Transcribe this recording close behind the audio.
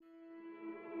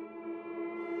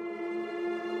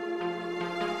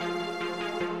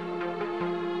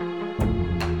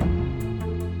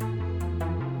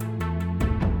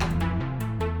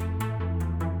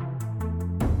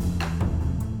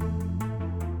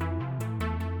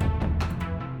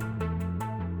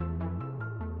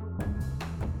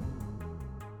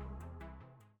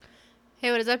Hey,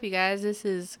 what is up, you guys? This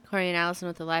is Corey and Allison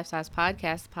with the Life Size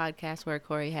Podcast, the podcast where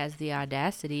Corey has the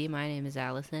audacity. My name is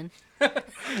Allison.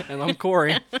 And I'm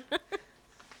Corey.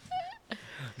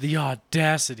 The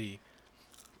audacity.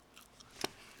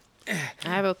 I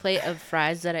have a plate of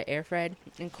fries that I air fried,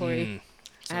 and Corey,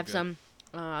 So I have good. some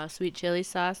sweet chili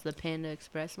sauce, the Panda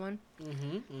Express one.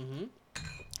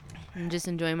 I'm just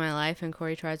enjoying my life, and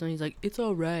Corey tries one. He's like, "It's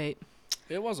all right.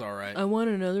 It was all right. I want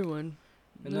another one.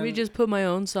 And Let me then- just put my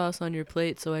own sauce on your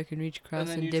plate so I can reach across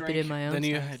and dip it in my own Then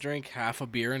you sauce." drink half a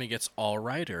beer and it gets all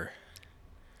righter.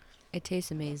 It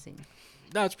tastes amazing.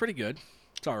 No, it's pretty good.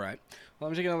 It's all right. Well,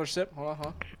 let me take another sip. Hold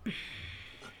on.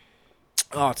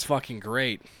 Oh, it's fucking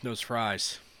great. Those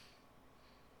fries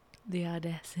The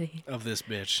audacity. of this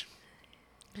bitch.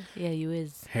 Yeah, you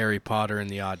is. Harry Potter and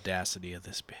the audacity of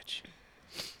this bitch.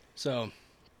 So,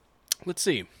 let's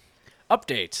see.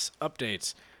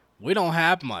 Updates. We don't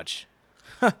have much,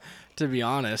 to be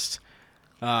honest.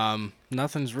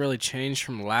 Nothing's really changed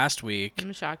from last week.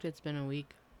 I'm shocked it's been a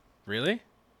week. Really?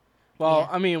 Well,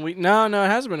 Yeah. I mean, no, it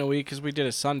hasn't been a week because we did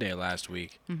a Sunday last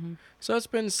week. Mm-hmm. So it's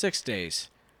been 6 days.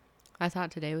 I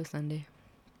thought today was Sunday.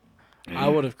 I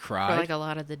would have For cried. like a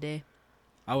lot of the day.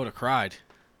 I would have cried.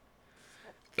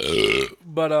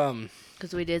 But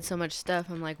Because we did so much stuff.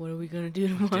 I'm like, what are we going to do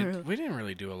tomorrow? we didn't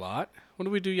really do a lot. What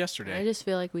did we do yesterday? I just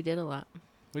feel like we did a lot.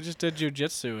 We just did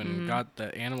jujitsu and Mhm. got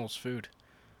the animals food.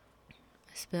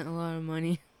 I spent a lot of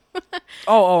money.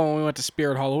 Oh, and we went to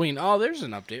Spirit Halloween. Oh, there's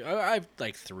an update. I have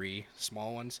like 3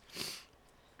 small ones.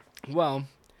 Well,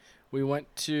 we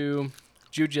went to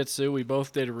jujitsu. We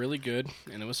both did really good,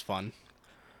 and it was fun.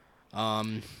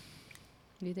 Do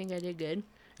you think I did good?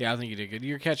 Yeah, I think you did good.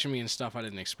 You're catching me in stuff I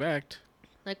didn't expect,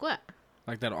 Like what?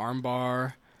 like that arm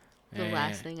bar. The and-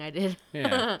 last thing I did.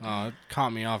 Yeah, it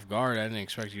caught me off guard. I didn't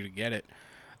expect you to get it.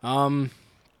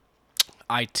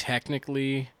 I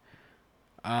technically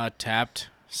tapped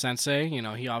Sensei. You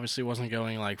know, he obviously wasn't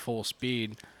going like full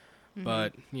speed,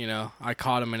 but you know, I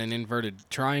caught him in an inverted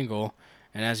triangle,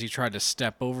 and as he tried to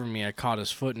step over me, I caught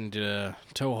his foot and did a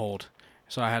toe hold.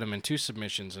 So I had him in 2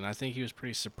 submissions, and I think he was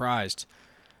pretty surprised.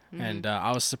 And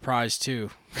I was surprised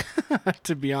too,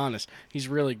 to be honest. He's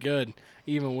really good,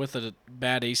 even with a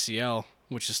bad ACL,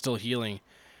 which is still healing.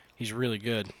 He's really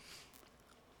good.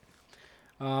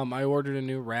 I ordered a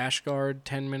new rash guard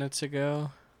 10 minutes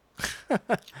ago.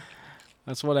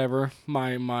 That's whatever.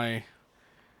 My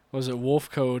was it Wolf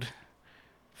Code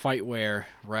Fightwear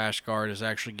rash guard is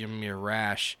actually giving me a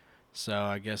rash, so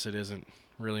I guess it isn't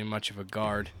really much of a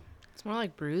guard. It's more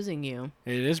like bruising you.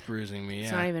 It is bruising me,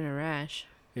 It's yeah. not even a rash.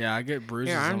 Yeah, I get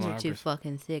bruises Your on arms my are too armpits.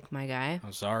 fucking thick, my guy.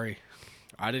 I'm sorry.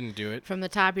 I didn't do it. From the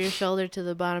top of your shoulder to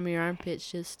the bottom of your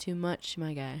armpit's just too much,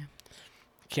 my guy.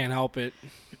 Can't help it.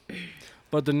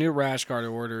 But the new rash guard I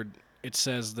ordered, it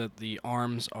says that the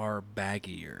arms are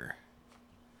baggier.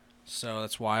 So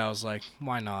that's why I was like,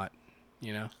 why not?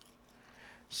 You know?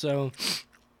 So,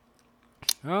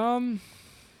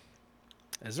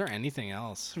 is there anything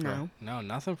else? No. No,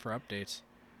 nothing for updates.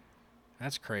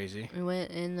 That's crazy. We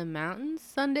went in the mountains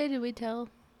Sunday, did we tell?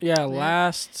 Yeah,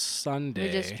 last Sunday.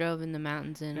 We just drove in the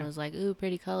mountains and Yeah. was like, ooh,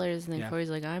 pretty colors. And then Yeah. Corey's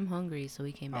like, I'm hungry, so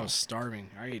we came I back. was starving.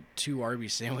 I ate 2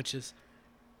 Arby's sandwiches.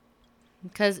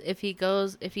 Because if he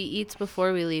eats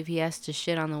before we leave, he has to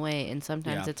shit on the way, and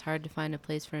sometimes Yeah. it's hard to find a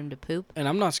place for him to poop. And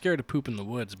I'm not scared to poop in the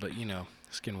woods, but you know,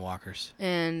 skinwalkers.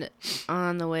 And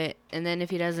on the way, and then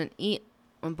if he doesn't eat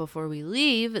before we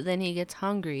leave, then he gets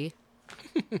hungry.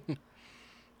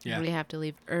 Yeah. And we have to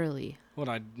leave early. What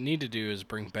I need to do is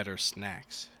bring better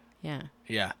snacks. Yeah.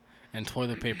 Yeah, and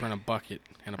toilet paper in a bucket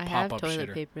and a I have pop-up toilet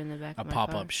shitter. paper in the back A of my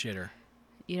pop-up car. shitter.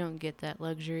 You don't get that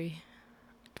luxury.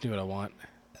 Do what I want.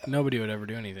 Nobody would ever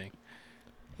do anything.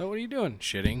 Oh, what are you doing?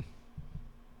 Shitting.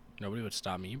 Nobody would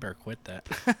stop me. You better quit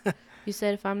that. You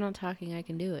said if I'm not talking, I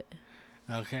can do it.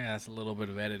 Okay, that's a little bit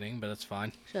of editing, but that's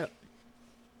fine. Shut up.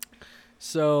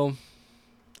 So,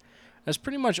 that's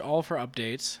pretty much all for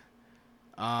updates.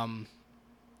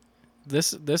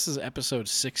 This is episode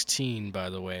 16, by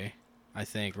the way. I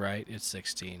think, right? It's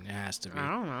 16. It has to be. I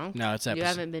don't know. No, it's You episode.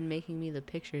 haven't been making me the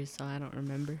pictures, so I don't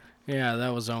remember. Yeah,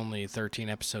 that was only 13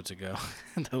 episodes ago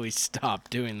that we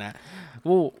stopped doing that.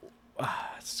 Well,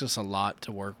 it's just a lot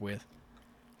to work with.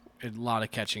 A lot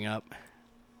of catching up.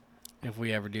 If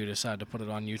we ever do decide to put it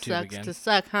on YouTube Sucks again. to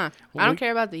suck, huh? Well, I don't we-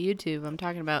 care about the YouTube. I'm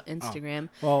talking about Instagram.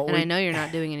 Well, And I we, know you're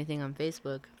not doing anything on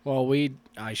Facebook.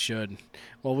 I should.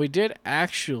 Well, we did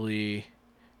actually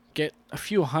get a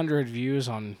few hundred views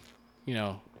on,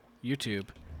 YouTube.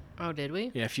 Oh, did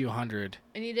we? Yeah, a few hundred.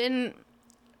 And you didn't.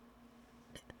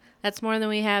 That's more than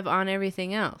we have on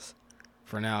everything else.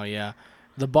 For now, yeah.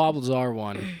 The Bob Lazar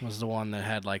one was the one that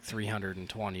had like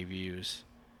 320 views.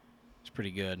 It's pretty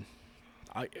good.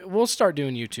 We'll start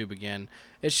doing YouTube again.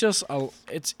 It's just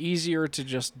it's easier to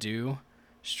just do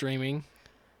streaming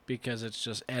because it's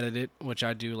just edited, which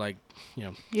I do like,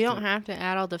 You don't have to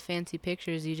add all the fancy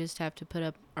pictures. You just have to put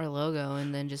up our logo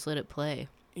and then just let it play.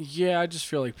 Yeah, I just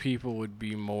feel like people would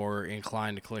be more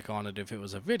inclined to click on it if it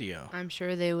was a video. I'm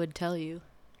sure they would tell you.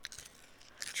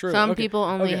 True. Some people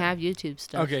only have YouTube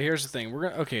stuff. Okay, here's the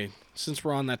thing. Since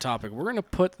we're on that topic, we're gonna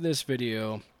put this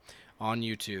video on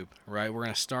YouTube, right? We're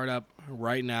gonna start up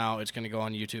right now. It's gonna go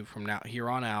on YouTube from here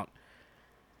on out.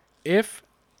 If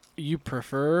you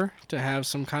prefer to have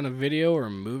some kind of video or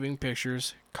moving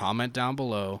pictures, comment down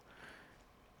below.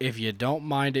 If you don't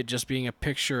mind it just being a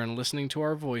picture and listening to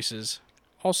our voices,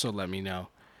 also let me know.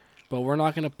 But we're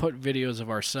not gonna put videos of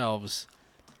ourselves,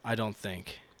 I don't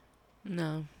think.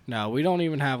 No. No, we don't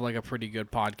even have like a pretty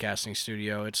good podcasting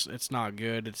studio. It's not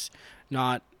good. It's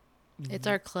not. It's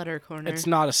our clutter corner. It's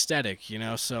not aesthetic,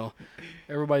 so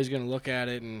everybody's going to look at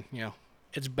it and,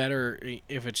 it's better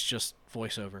if it's just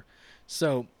voiceover.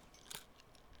 So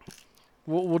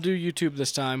we'll do YouTube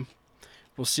this time.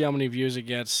 We'll see how many views it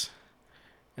gets.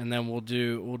 And then we'll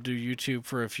do YouTube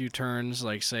for a few turns,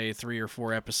 like say 3 or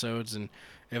 4 episodes, and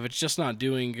if it's just not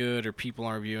doing good or people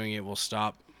aren't viewing it, we'll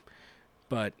stop.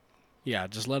 But yeah,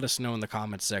 just let us know in the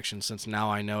comments section, since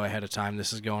now I know ahead of time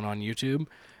this is going on YouTube.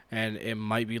 And it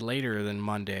might be later than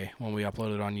Monday when we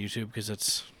upload it on YouTube because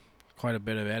it's quite a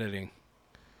bit of editing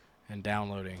and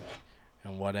downloading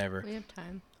and whatever. We have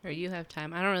time. Or you have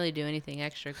time. I don't really do anything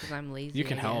extra because I'm lazy. You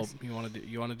can help. You want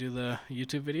to do the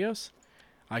YouTube videos?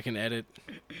 I can edit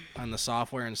on the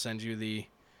software and send you the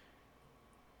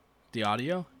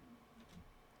audio.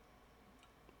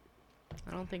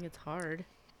 I don't think it's hard.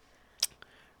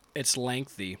 It's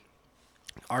lengthy.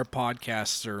 Our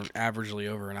podcasts are averagely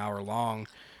over an hour long,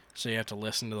 so you have to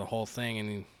listen to the whole thing.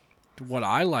 And what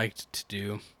I liked to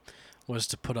do was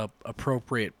to put up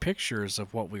appropriate pictures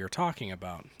of what we were talking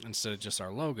about instead of just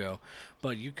our logo.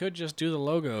 But you could just do the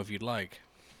logo if you'd like.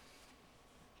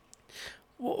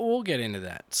 We'll get into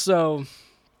that. So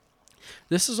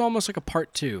this is almost like a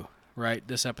part 2, right?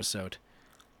 This episode.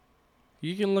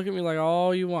 You can look at me like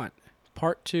all you want.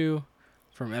 Part 2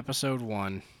 from episode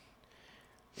 1.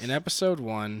 In episode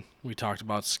 1, we talked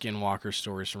about Skinwalker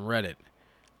stories from Reddit.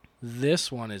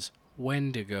 This one is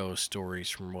Wendigo stories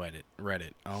from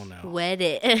Reddit. Oh no.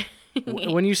 Reddit.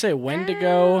 When you say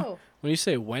Wendigo, when you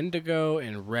say Wendigo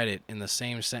and Reddit in the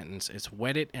same sentence, it's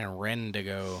Reddit and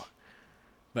Rendigo.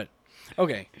 But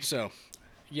okay, so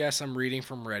yes, I'm reading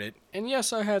from Reddit, and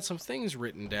yes, I had some things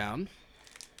written down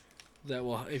that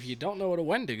will, if you don't know what a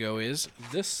Wendigo is,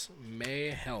 this may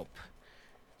help.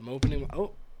 I'm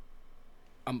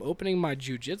opening my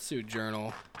jujitsu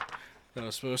journal that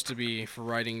was supposed to be for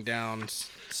writing down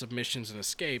submissions and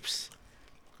escapes.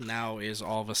 Now is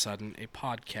all of a sudden a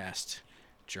podcast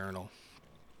journal.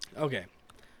 Okay,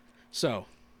 so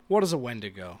what is a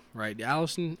Wendigo, right?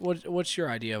 Allison, what's your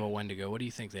idea of a Wendigo? What do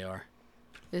you think they are?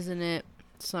 Isn't it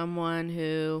someone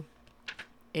who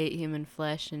ate human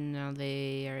flesh and now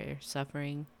they are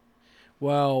suffering?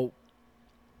 Well,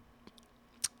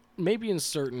 maybe in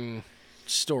certain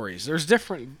stories. There's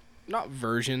different, not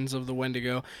versions of the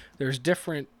Wendigo. There's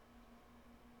different.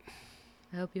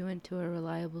 I hope you went to a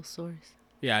reliable source.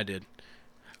 Yeah, I did.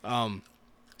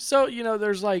 So,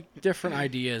 there's like different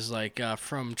ideas, like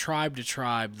from tribe to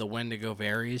tribe, the Wendigo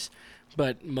varies,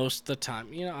 but most of the time,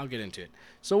 I'll get into it.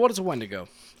 So what is a Wendigo?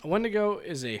 A Wendigo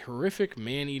is a horrific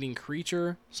man-eating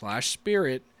creature /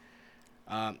 spirit.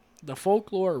 The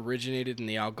folklore originated in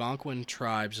the Algonquin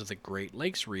tribes of the Great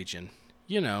Lakes region.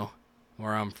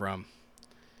 Where I'm from.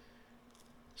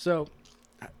 So,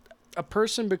 a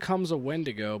person becomes a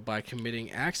Wendigo by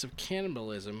committing acts of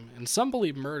cannibalism, and some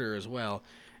believe murder as well,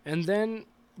 and then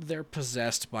they're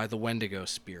possessed by the Wendigo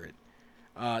spirit.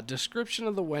 Description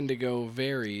of the Wendigo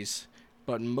varies,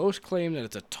 but most claim that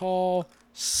it's a tall,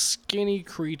 skinny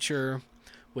creature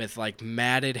with like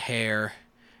matted hair,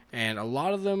 and a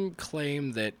lot of them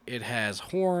claim that it has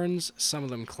horns. Some of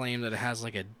them claim that it has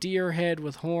like a deer head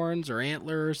with horns or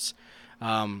antlers.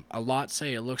 A lot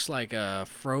say it looks like a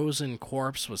frozen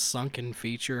corpse with sunken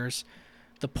features.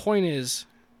 The point is,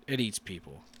 it eats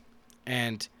people.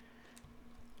 And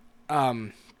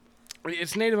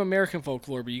it's Native American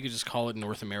folklore, but you could just call it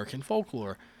North American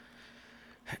folklore.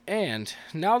 And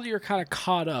now that you're kind of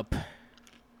caught up,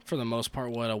 for the most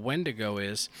part, what a Wendigo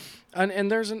is,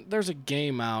 and there's a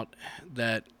game out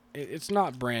that it's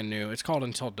not brand new. It's called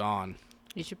Until Dawn.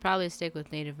 You should probably stick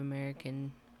with Native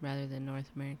American rather than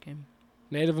North American.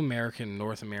 Native American,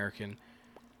 North American,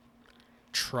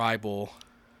 tribal,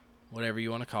 whatever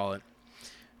you want to call it.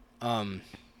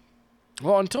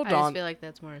 Well, Until I Dawn. just feel like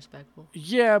that's more respectful.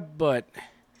 Yeah, but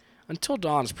Until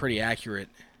Dawn's pretty accurate.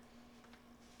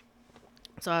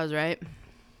 So I was right.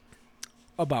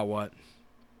 About what?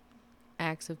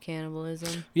 Acts of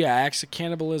cannibalism. Yeah, acts of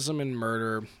cannibalism and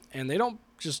murder, and they don't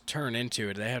just turn into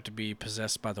it. They have to be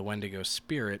possessed by the Wendigo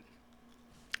spirit.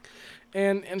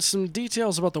 And some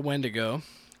details about the Wendigo,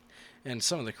 and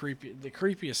some of the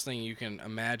creepiest thing you can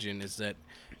imagine is that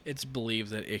it's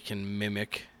believed that it can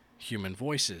mimic human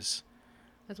voices.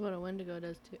 That's what a Wendigo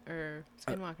does too, or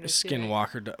Skinwalker does too.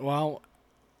 Skinwalker, well,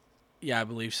 yeah, I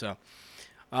believe so.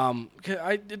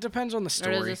 It depends on the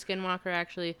story. Or does the Skinwalker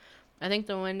actually? I think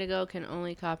the Wendigo can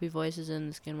only copy voices,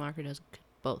 and the Skinwalker does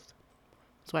both.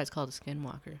 That's why it's called a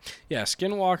Skinwalker. Yeah,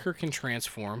 Skinwalker can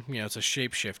transform. It's a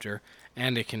shapeshifter,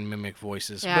 and it can mimic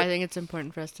voices. Yeah, I think it's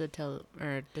important for us to tell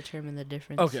or determine the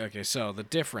difference. Okay. So the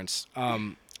difference.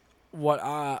 Okay,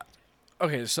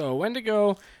 so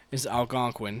Wendigo is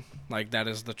Algonquin. Like, that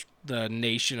is the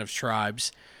nation of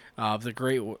tribes of the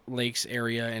Great Lakes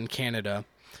area in Canada.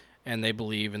 And they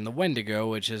believe in the Wendigo,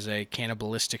 which is a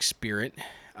cannibalistic spirit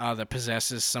that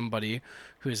possesses somebody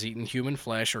who has eaten human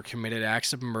flesh or committed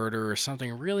acts of murder or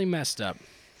something really messed up.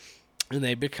 And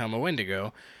they become a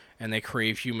Wendigo, and they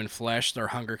crave human flesh. Their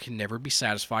hunger can never be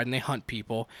satisfied, and they hunt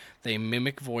people. They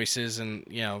mimic voices, and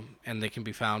they can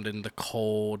be found in the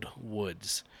cold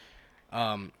woods.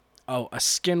 A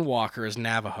Skinwalker is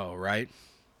Navajo, right?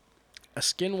 A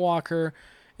Skinwalker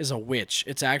is a witch.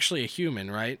 It's actually a human,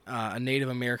 right? A Native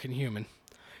American human.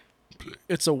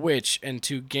 It's a witch, and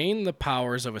to gain the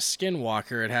powers of a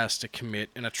Skinwalker, it has to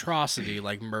commit an atrocity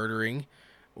like murdering,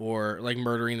 or like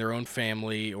murdering their own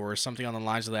family, or something on the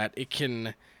lines of that. It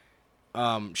can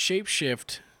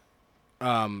shapeshift.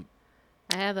 I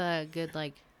have a good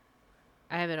I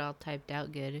have it all typed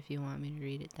out good if you want me to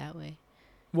read it that way.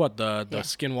 What, the Yeah.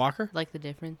 Skinwalker? Like the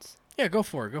difference. Yeah, go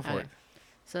for it. Okay.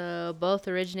 So both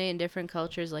originate in different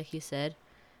cultures, like you said,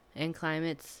 and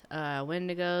climates.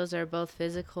 Wendigos are both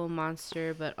physical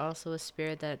monster, but also a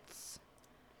spirit that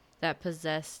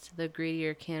possessed the greedy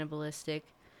or cannibalistic.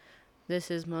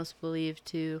 This is most believed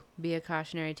to be a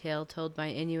cautionary tale told by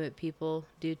Inuit people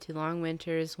due to long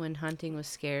winters when hunting was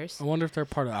scarce. I wonder if they're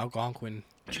part of Algonquin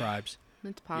tribes.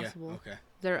 It's possible. Yeah, okay.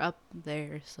 They're up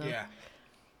there, so Yeah.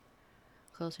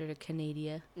 closer to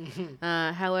Canada.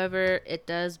 However, it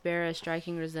does bear a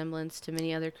striking resemblance to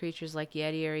many other creatures like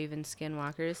Yeti or even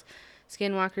Skinwalkers.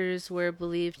 Skinwalkers were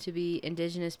believed to be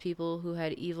indigenous people who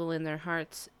had evil in their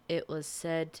hearts. It was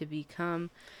said to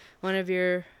become one of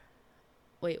your...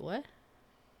 Wait, what?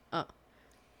 Oh.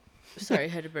 Sorry, I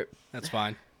had to burp. That's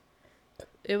fine.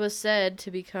 It was said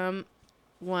to become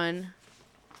one...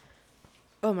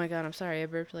 Oh my god, I'm sorry. I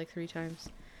burped like 3 times.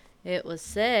 It was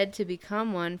said to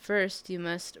become one. First, you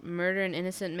must murder an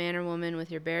innocent man or woman with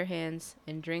your bare hands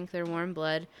and drink their warm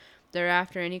blood.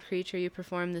 Thereafter, any creature you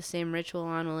perform the same ritual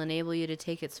on will enable you to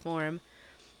take its form.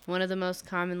 One of the most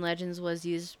common legends was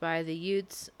used by the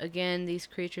Utes. Again, these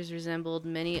creatures resembled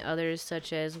many others,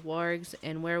 such as wargs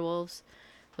and werewolves.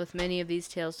 With many of these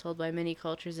tales told by many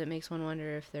cultures, it makes one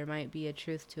wonder if there might be a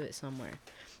truth to it somewhere.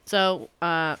 So,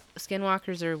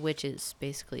 skinwalkers are witches,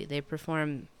 basically. They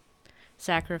perform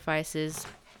sacrifices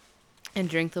and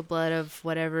drink the blood of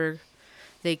whatever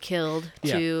they killed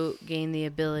to gain the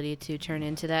ability to turn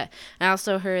into that. I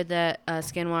also heard that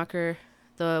Skinwalker,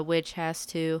 the witch, has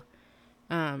to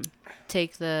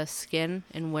take the skin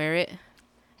and wear it,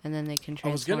 and then they can transform into that. I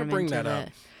was going to bring that up.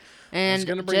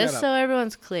 And just so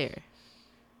everyone's clear,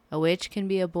 a witch can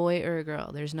be a boy or a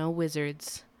girl. There's no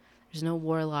wizards. There's no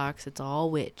warlocks. It's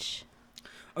all witch.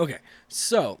 Okay,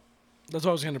 so that's what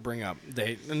I was going to bring up.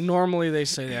 Normally they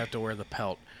say they have to wear the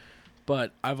pelt,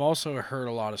 but I've also heard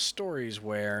a lot of stories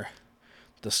where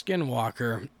the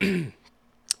Skinwalker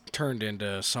turned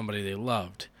into somebody they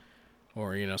loved,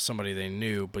 or somebody they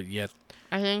knew, but yet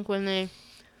I think when they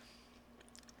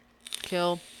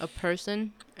kill a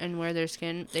person and wear their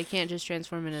skin, they can't just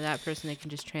transform into that person. They can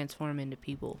just transform into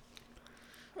people.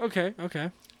 Okay.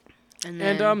 And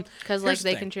then, because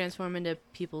they can transform into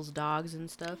people's dogs and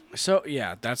stuff. So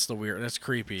yeah, that's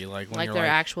creepy. Like when you're their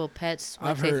actual pets.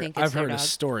 I've heard a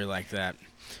story like that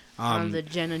on the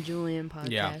Jenna Julian podcast.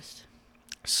 Yeah.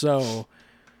 So, what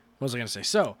was I gonna say?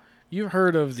 So you've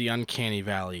heard of the Uncanny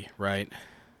Valley, right?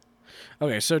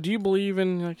 Okay, so do you believe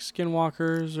in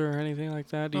skinwalkers or anything like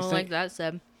that? Do you think? Like that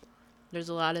said, there's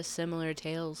a lot of similar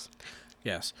tales.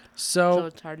 Yes. So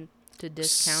it's hard to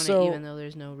discount it, even though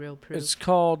there's no real proof. It's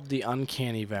called the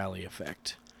Uncanny Valley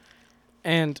effect.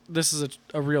 And this is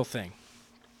a real thing,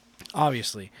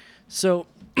 obviously. So,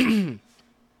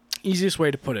 easiest way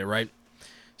to put it, right?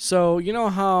 So, you know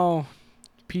how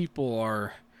people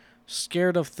are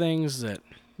scared of things that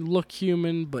look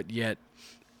human but yet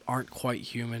aren't quite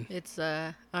human? It's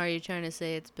are you trying to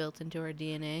say it's built into our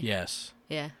DNA? Yes.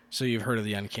 Yeah. So you've heard of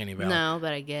the uncanny valley? No,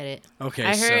 but I get it. Okay,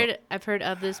 I've heard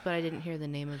of this, but I didn't hear the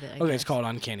name of it. I guess. it's called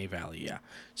uncanny valley, yeah.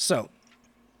 So,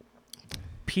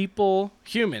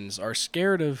 humans are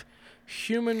scared of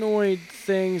humanoid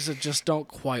things that just don't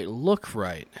quite look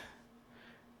right.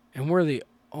 And we're the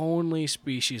only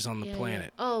species on the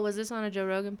planet. Yeah. Oh, was this on a Joe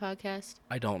Rogan podcast?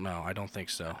 I don't know. I don't think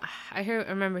so. I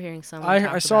remember hearing someone.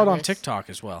 I saw it on this. TikTok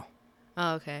as well.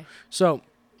 Oh, okay. So,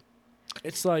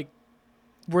 it's like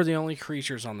we're the only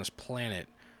creatures on this planet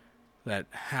that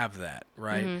have that,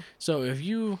 right? Mm-hmm. So if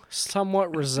you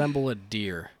somewhat resemble a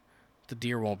deer, the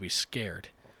deer won't be scared.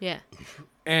 Yeah.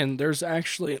 And there's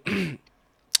actually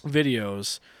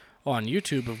videos on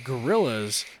YouTube of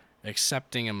gorillas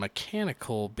accepting a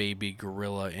mechanical baby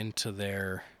gorilla into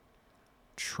their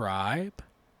tribe.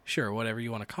 Sure, whatever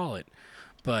you want to call it.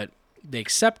 But they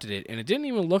accepted it, and it didn't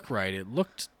even look right. It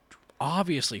looked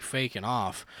obviously fake and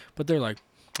off. But they're like,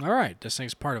 all right, this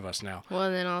thing's part of us now. Well,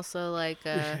 and then also like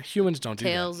humans don't do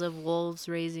that. Tales of wolves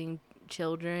raising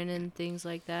children and things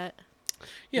like that.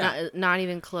 Yeah. Not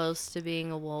even close to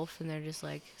being a wolf, and they're just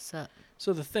like, sup.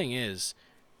 So the thing is,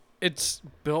 it's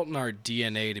built in our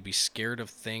DNA to be scared of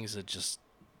things that just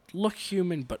look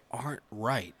human but aren't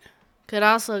right. Could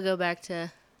also go back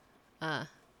to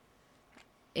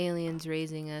aliens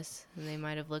raising us, and they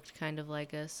might have looked kind of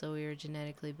like us, so we were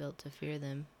genetically built to fear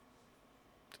them.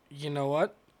 You know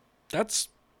what? That's a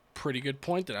pretty good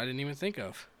point that I didn't even think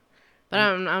of. But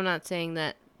I'm not saying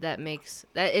that makes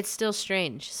that it's still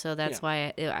strange. So that's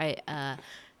why I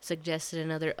suggested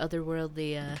another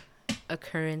otherworldly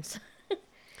occurrence.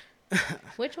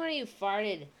 Which one of you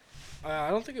farted? I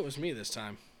don't think it was me this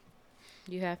time.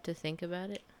 You have to think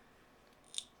about it.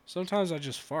 Sometimes I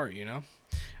just fart, you know?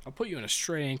 I'll put you in a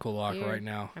straight ankle lock right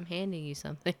now. I'm handing you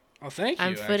something. Oh, thank you.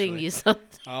 I'm footing you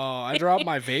something. Oh, I dropped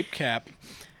my vape cap,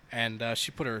 and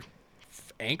she put her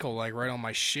ankle like right on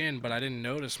my shin, but I didn't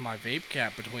notice my vape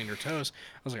cap between her toes.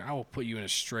 I was like, I will put you in a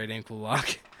straight ankle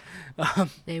lock.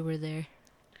 They were there.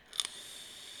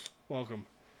 Welcome.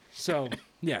 So,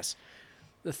 yes.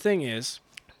 The thing is,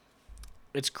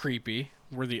 it's creepy.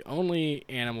 We're the only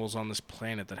animals on this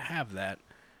planet that have that.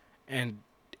 And,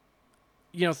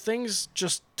 you know, things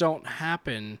just don't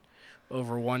happen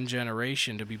over one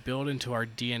generation to be built into our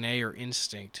DNA or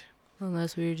instinct.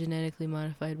 Unless we were genetically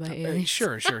modified by aliens.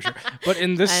 Sure. But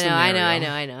in this scenario...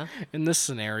 I know. In this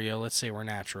scenario, let's say we're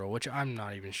natural, which I'm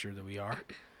not even sure that we are.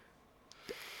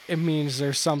 It means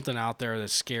there's something out there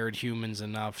that scared humans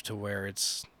enough to where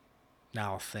it's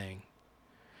now a thing.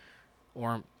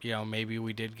 Or, you know, maybe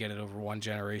we did get it over one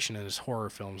generation and it's horror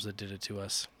films that did it to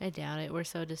us. I doubt it. We're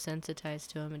so desensitized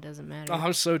to them, it doesn't matter. Oh,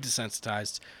 I'm so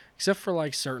desensitized. Except for,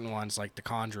 like, certain ones, like The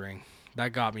Conjuring.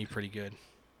 That got me pretty good.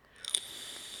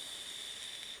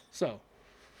 So,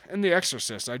 and The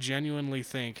Exorcist. I genuinely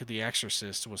think The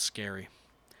Exorcist was scary.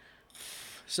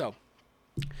 So,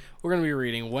 we're going to be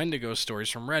reading Wendigo stories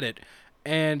from Reddit.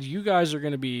 And you guys are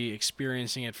going to be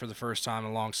experiencing it for the first time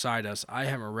alongside us. I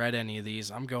haven't read any of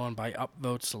these. I'm going by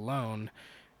upvotes alone.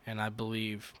 And I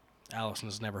believe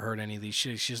Allison's never heard any of these.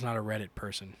 She's not a Reddit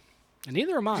person. And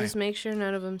neither am I. Just make sure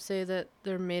none of them say that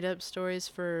they're made up stories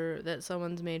that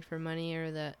someone's made for money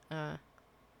or that...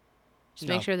 Just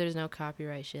make sure there's no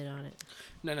copyright shit on it.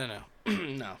 No.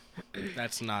 No.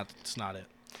 That's not it.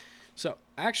 So,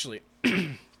 actually,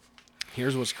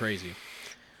 here's what's crazy.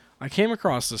 I came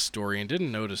across this story and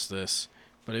didn't notice this,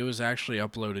 but it was actually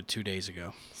uploaded 2 days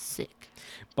ago. Sick.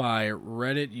 By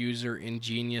Reddit user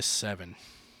Ingenious7.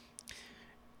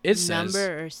 It says...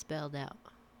 Number or spelled out?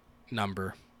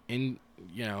 Number.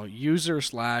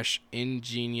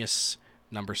 User/Ingenious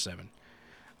number 7.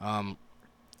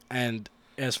 And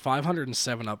it has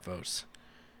 507 upvotes.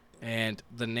 And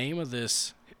the name of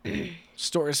this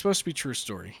story is supposed to be a true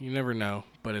story. You never know,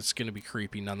 but it's going to be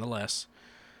creepy nonetheless.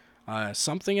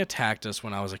 Something attacked us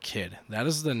when I was a kid. That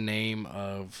is the name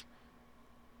of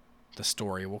the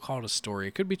story. We'll call it a story.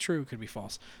 It could be true, it could be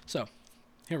false. So,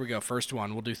 here we go. First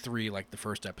one. We'll do 3 like the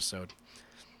first episode.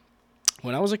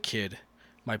 When I was a kid,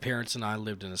 my parents and I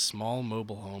lived in a small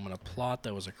mobile home in a plot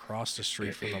that was across the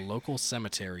street from the local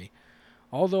cemetery.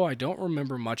 Although I don't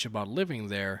remember much about living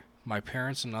there, my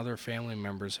parents and other family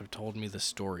members have told me the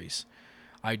stories.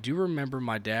 I do remember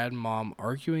my dad and mom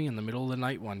arguing in the middle of the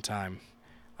night one time.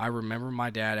 I remember my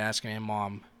dad asking my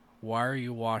mom, "Why are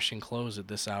you washing clothes at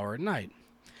this hour at night?"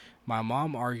 My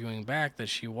mom arguing back that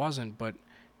she wasn't, but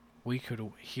we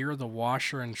could hear the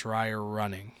washer and dryer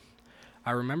running.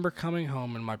 I remember coming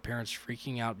home and my parents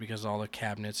freaking out because all the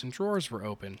cabinets and drawers were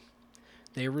open.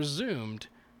 They assumed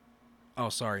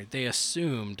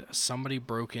somebody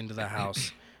broke into the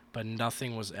house, but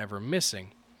nothing was ever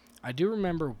missing. I do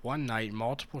remember one night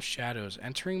multiple shadows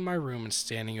entering my room and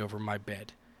standing over my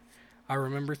bed. I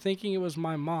remember thinking it was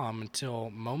my mom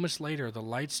until moments later the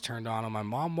lights turned on and my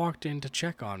mom walked in to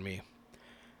check on me.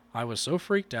 I was so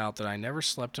freaked out that I never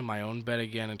slept in my own bed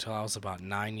again until I was about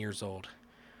 9 years old.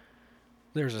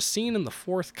 There's a scene in The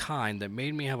Fourth Kind that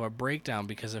made me have a breakdown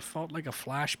because it felt like a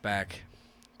flashback.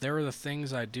 There are the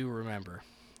things I do remember.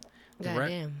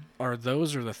 Goddamn.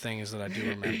 Those are the things that I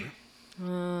do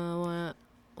remember.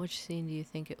 Which scene do you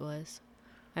think it was?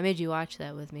 I made you watch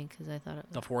that with me because I thought it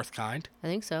was... The Fourth Kind? I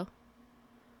think so.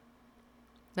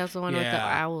 That's the one with the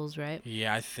owls, right?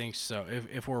 Yeah, I think so.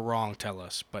 If we're wrong, tell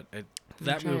us. But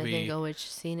that I'm movie... to think of which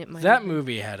scene it might That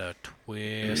movie had a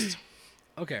twist.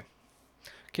 Okay.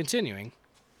 Continuing.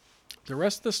 The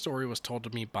rest of the story was told to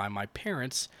me by my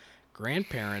parents,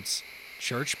 grandparents,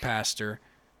 church pastor,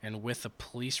 and with a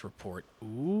police report.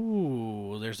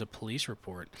 Ooh, there's a police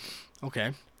report.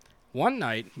 Okay. One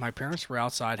night, my parents were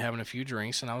outside having a few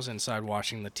drinks, and I was inside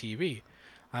watching the TV.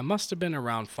 I must have been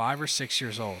around 5 or 6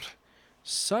 years old.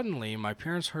 Suddenly, my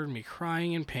parents heard me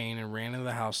crying in pain and ran into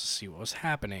the house to see what was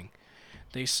happening.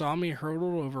 They saw me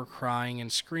hurtled over crying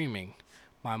and screaming.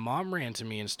 My mom ran to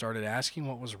me and started asking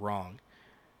what was wrong.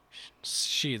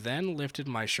 She then lifted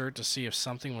my shirt to see if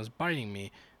something was biting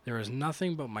me. There was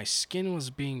nothing, but my skin was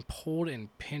being pulled in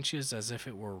pinches as if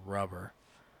it were rubber.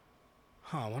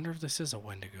 I wonder if this is a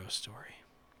Wendigo story.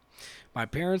 My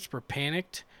parents were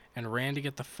panicked and ran to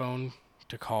get the phone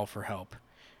to call for help.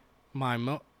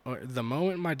 The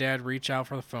moment my dad reached out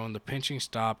for the phone, the pinching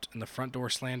stopped and the front door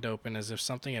slammed open as if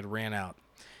something had ran out.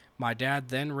 My dad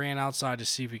then ran outside to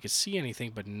see if he could see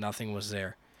anything, but nothing was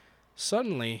there.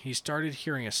 Suddenly, he started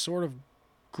hearing a sort of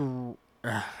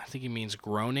I think he means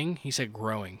groaning. He said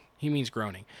growing. He means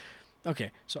groaning.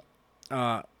 Okay, so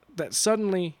that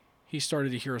suddenly he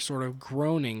started to hear a sort of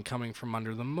groaning coming from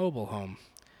under the mobile home.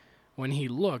 When he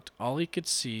looked, all he could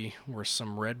see were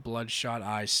some red bloodshot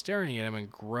eyes staring at him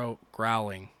and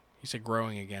growling. He said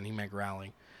growing again. He meant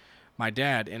growling. My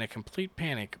dad, in a complete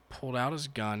panic, pulled out his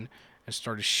gun and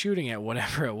started shooting at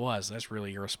whatever it was. That's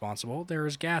really irresponsible. There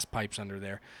was gas pipes under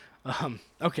there.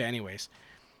 Okay, anyways.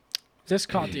 This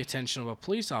caught the attention of a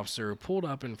police officer who pulled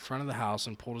up in front of the house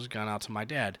and pulled his gun out to my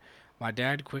dad. My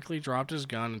dad quickly dropped his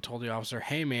gun and told the officer,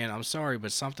 "Hey man, I'm sorry,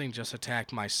 but something just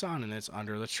attacked my son and it's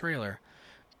under the trailer."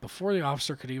 Before the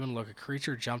officer could even look, a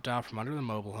creature jumped out from under the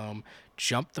mobile home,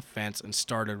 jumped the fence, and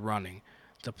started running.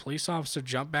 The police officer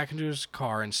jumped back into his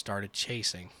car and started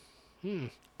chasing.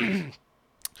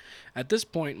 At this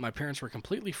point, my parents were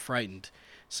completely frightened.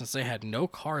 Since they had no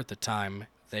car at the time,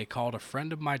 they called a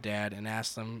friend of my dad and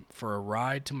asked them for a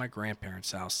ride to my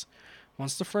grandparents' house.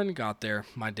 Once the friend got there,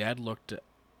 my dad loaded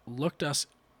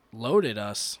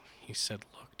us into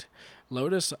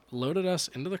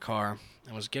the car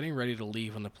and was getting ready to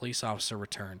leave when the police officer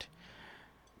returned.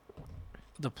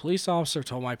 The police officer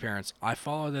told my parents, "I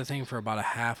followed that thing for about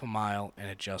a half a mile and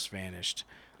it just vanished.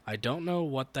 I don't know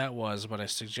what that was, but I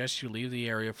suggest you leave the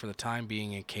area for the time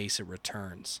being in case it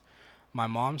returns." My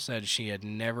mom said she had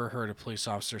never heard a police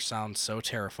officer sound so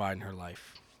terrified in her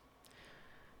life.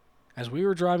 As we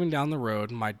were driving down the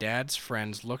road, my dad's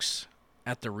friends looks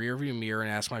at the rearview mirror and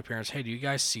asked my parents, "Hey, do you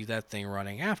guys see that thing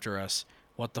running after us?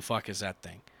 What the fuck is that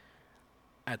thing?"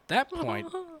 At that point,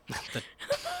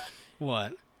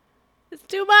 what? It's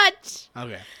too much.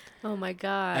 Okay. Oh my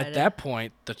god. At that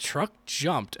point, the truck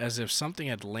jumped as if something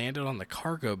had landed on the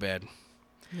cargo bed.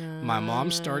 My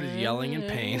mom started yelling in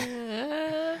pain.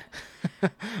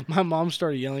 My mom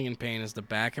started yelling in pain as the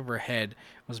back of her head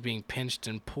was being pinched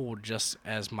and pulled just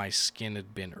as my skin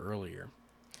had been earlier.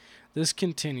 This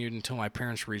continued until my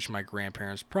parents reached my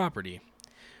grandparents' property.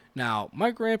 Now,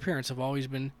 my grandparents have always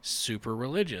been super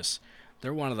religious.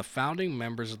 They're one of the founding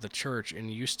members of the church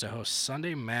and used to host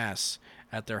Sunday Mass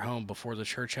at their home before the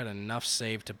church had enough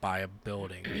saved to buy a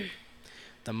building.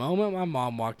 The moment my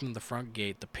mom walked into the front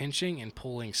gate, the pinching and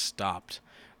pulling stopped.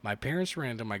 My parents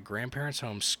ran to my grandparents'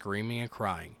 home screaming and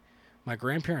crying. My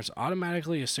grandparents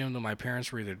automatically assumed that my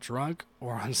parents were either drunk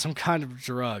or on some kind of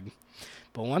drug.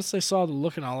 But once they saw the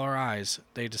look in all our eyes,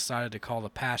 they decided to call the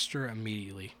pastor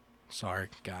immediately. Sorry,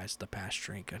 guys, the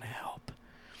pastor ain't gonna help.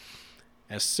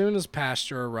 As soon as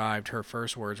pastor arrived, her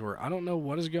first words were, "I don't know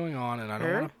what is going on and I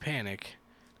don't want to panic."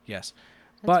 Yes.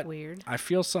 That's weird. I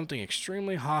feel something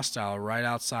extremely hostile right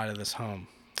outside of this home.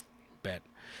 Bet.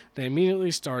 They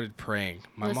immediately started praying.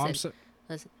 My mom said...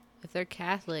 Listen, If they're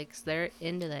Catholics, they're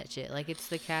into that shit. Like, it's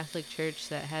the Catholic Church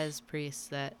that has priests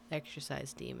that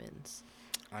exorcise demons.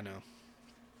 I know.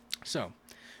 So,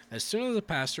 as soon as the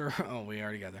pastor, oh, we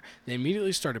already got there. They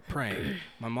immediately started praying.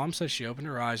 My mom said she opened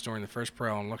her eyes during the first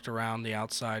prayer and looked around the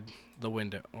outside the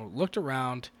window. Looked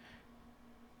around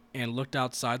and looked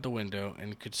outside the window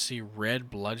and could see red,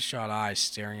 bloodshot eyes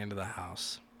staring into the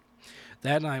house.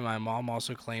 That night, my mom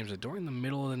also claims that during the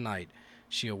middle of the night,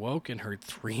 she awoke and heard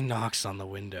 3 knocks on the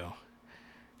window.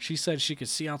 She said she could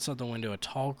see outside the window a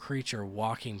tall creature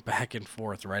walking back and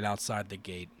forth right outside the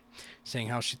gate, saying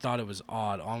how she thought it was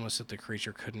odd, almost if the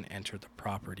creature couldn't enter the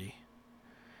property.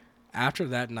 After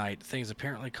that night, things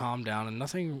apparently calmed down and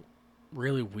nothing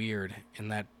really weird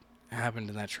happened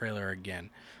in that trailer again.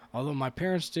 Although my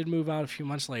parents did move out a few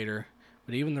months later,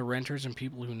 but even the renters and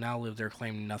people who now live there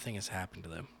claim nothing has happened to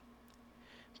them.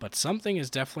 But something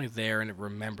is definitely there and it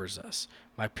remembers us.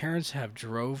 My parents have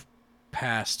drove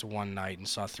past one night and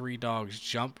saw 3 dogs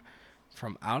jump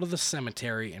from out of the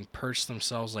cemetery and perch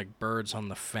themselves like birds on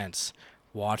the fence,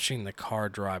 watching the car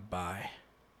drive by.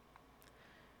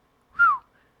 Whew.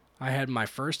 I had my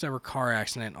first ever car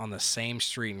accident on the same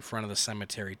street in front of the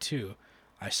cemetery too.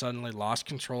 I suddenly lost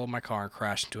control of my car and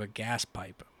crashed into a gas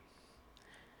pipe.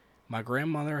 My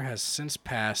grandmother has since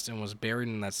passed and was buried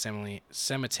in that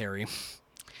cemetery.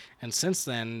 And since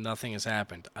then, nothing has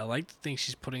happened. I like to think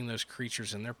she's putting those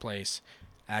creatures in their place,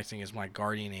 acting as my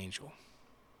guardian angel.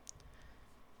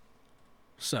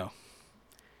 So,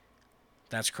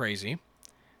 that's crazy,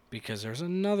 because there's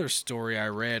another story I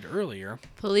read earlier.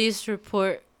 Police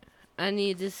report. I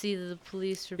need to see the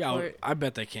police report. Yeah, I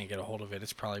bet they can't get a hold of it.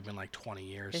 It's probably been like 20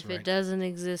 years, If right? it doesn't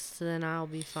exist, then I'll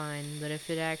be fine. But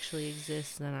if it actually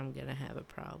exists, then I'm going to have a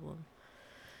problem.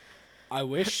 I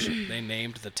wish they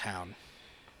named the town.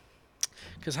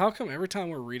 Because how come every time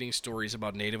we're reading stories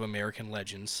about Native American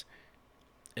legends,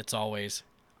 it's always,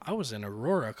 I was in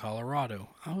Aurora, Colorado.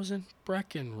 I was in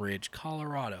Breckenridge,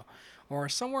 Colorado. Or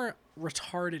somewhere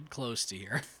retarded close to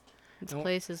here. This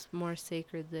place is more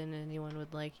sacred than anyone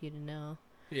would like you to know.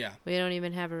 Yeah. We don't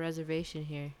even have a reservation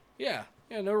here. Yeah.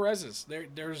 Yeah, no reses.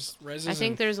 There's reses. I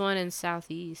think there's one in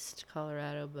southeast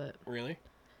Colorado, but... Really?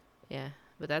 Yeah,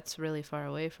 but that's really far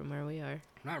away from where we are.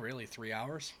 Not really. 3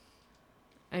 hours?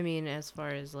 I mean, as far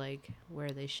as, like,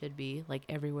 where they should be, like,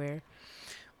 everywhere.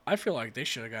 I feel like they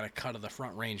should have got a cut of the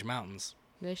Front Range Mountains.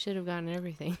 They should have gotten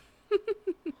everything.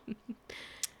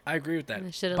 I agree with that.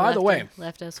 They should have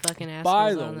left us fucking assholes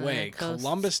by the on the way, coast.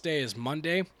 Columbus Day is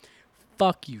Monday.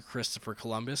 Fuck you, Christopher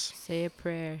Columbus. Say a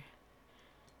prayer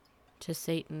to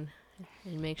Satan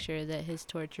and make sure that his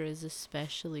torture is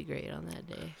especially great on that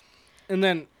day. And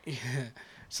then,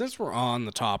 since we're on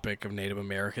the topic of Native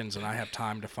Americans and I have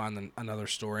time to find another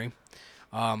story,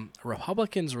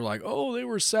 Republicans were like, oh, they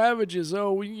were savages.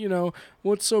 Oh,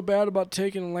 what's so bad about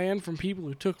taking land from people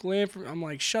who took land from... I'm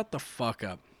like, shut the fuck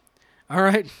up. All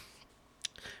right?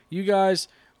 You guys,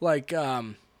 like,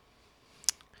 oh,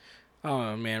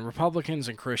 man, Republicans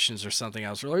and Christians or something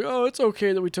else are like, oh, it's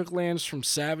okay that we took lands from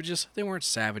savages. They weren't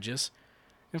savages.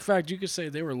 In fact, you could say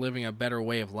they were living a better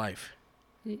way of life.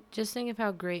 Just think of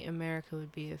how great America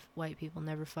would be if white people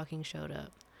never fucking showed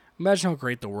up. Imagine how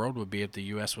great the world would be if the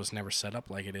U.S. was never set up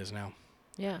like it is now.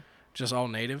 Yeah. Just all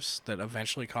natives that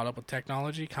eventually caught up with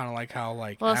technology, kind of like how,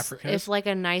 like, well, Africa if, like,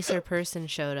 a nicer person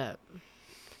showed up.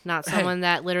 Not someone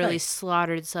that literally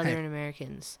slaughtered Southern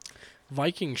Americans.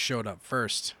 Vikings showed up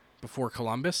first before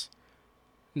Columbus.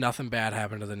 Nothing bad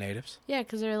happened to the natives. Yeah,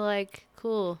 because they're like,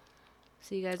 cool.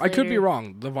 See you guys later. I could be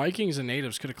wrong. The Vikings and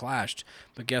natives could have clashed.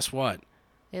 But guess what?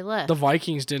 They left. The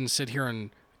Vikings didn't sit here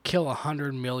and kill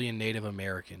 100 million Native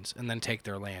Americans and then take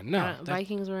their land. No.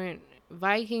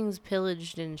 Vikings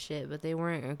pillaged and shit, but they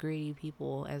weren't a greedy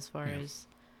people as far as...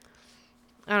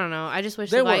 I don't know. I just wish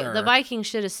the Vikings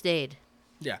should have stayed.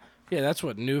 Yeah, that's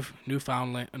what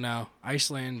Newfoundland, no,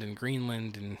 Iceland and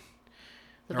Greenland and...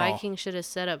 The Vikings should have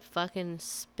set up fucking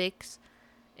spicks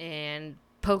and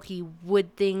pokey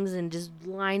wood things and just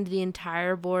lined the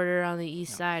entire border on the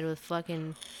east side with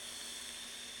fucking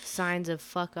signs of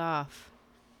fuck off.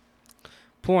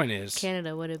 Point is...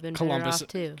 Canada would have been Columbus,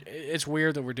 better off too. It's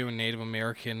weird that we're doing Native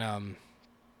American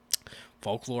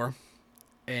folklore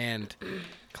and...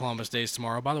 Columbus Day is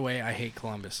tomorrow. By the way, I hate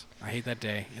Columbus. I hate that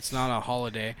day. It's not a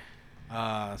holiday.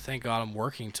 Thank God I'm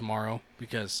working tomorrow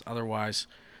because otherwise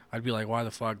I'd be like, why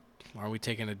the fuck are we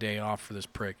taking a day off for this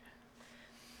prick?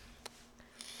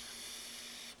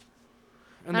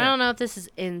 I don't know if this is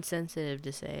insensitive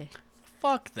to say.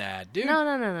 Fuck that, dude.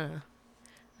 No.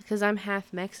 Because I'm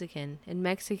half Mexican, and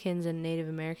Mexicans and Native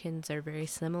Americans are very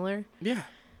similar. Yeah.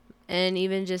 And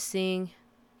even just seeing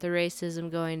the racism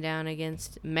going down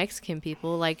against Mexican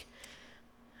people. Like,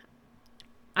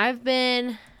 I've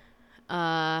been,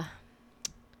 what's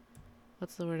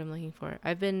the word I'm looking for?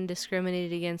 I've been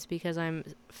discriminated against because I'm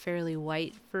fairly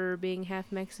white for being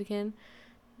half Mexican.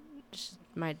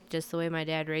 Just the way my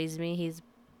dad raised me,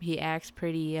 he acts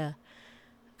pretty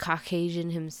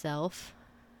Caucasian himself.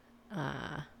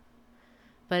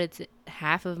 But it's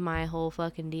half of my whole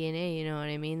fucking DNA, you know what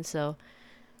I mean? So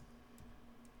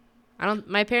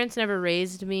my parents never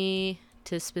raised me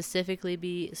to specifically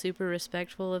be super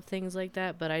respectful of things like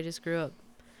that, but I just grew up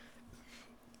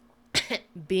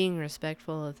being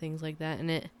respectful of things like that, and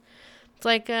it's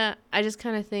like I just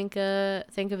kind of think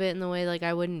of it in the way like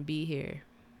I wouldn't be here.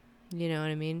 You know what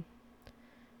I mean?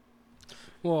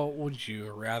 Well, would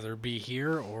you rather be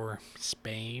here or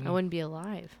Spain? I wouldn't be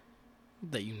alive.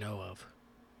 That you know of.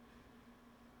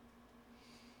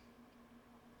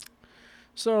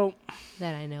 So,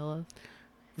 that I know of.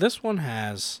 This one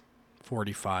has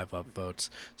 45 upvotes.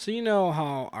 So you know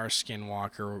how our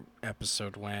Skinwalker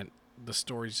episode went. The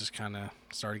stories just kind of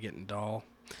started getting dull.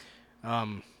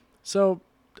 So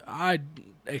I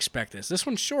expect this. This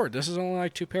one's short. This is only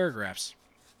like 2 paragraphs.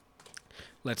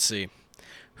 Let's see.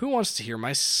 Who wants to hear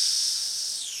my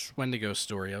Wendigo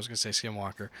story? I was going to say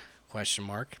Skinwalker, ?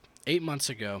 8 months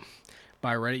ago,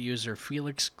 by Reddit user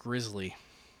Felix Grizzly.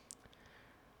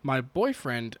 My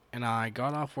boyfriend and I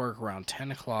got off work around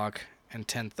 10 o'clock and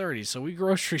 10:30, so we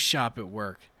grocery shop at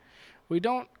work. We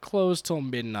don't close till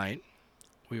midnight.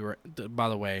 By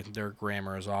the way, their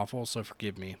grammar is awful, so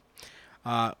forgive me.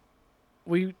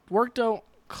 We work don't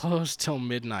close till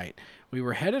midnight. We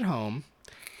were headed home,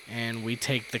 and we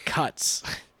take the cuts.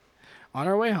 On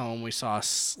our way home, we saw a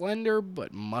slender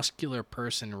but muscular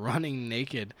person running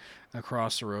naked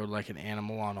across the road like an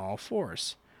animal on all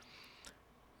fours.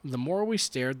 The more we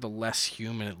stared, the less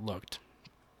human it looked.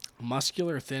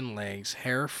 Muscular, thin legs,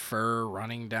 hair, fur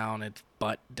running down its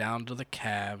butt down to the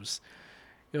calves.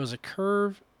 It was a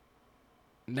curve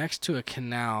next to a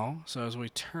canal, so as we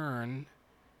turned,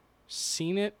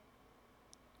 seen it,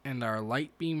 and our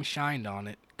light beam shined on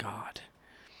it. God.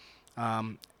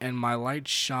 And my light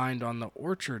shined on the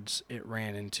orchards it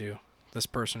ran into. This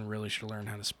person really should learn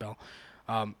how to spell.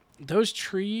 Those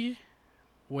trees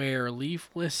were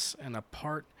leafless and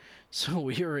apart, so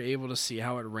we were able to see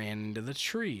how it ran into the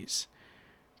trees.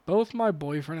 Both my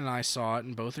boyfriend and I saw it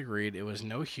and both agreed it was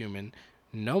no human,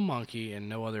 no monkey, and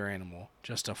no other animal.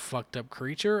 Just a fucked up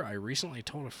creature. I recently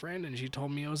told a friend and she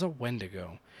told me it was a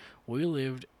Wendigo. We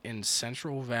lived in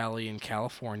Central Valley in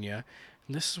California,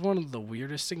 and this is one of the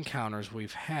weirdest encounters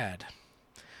we've had.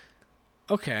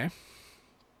 Okay.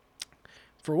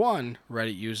 For one,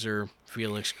 Reddit user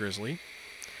Felix Grizzly,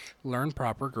 learn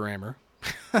proper grammar.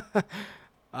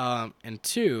 And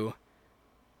 2,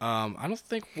 I don't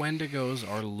think Wendigos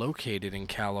are located in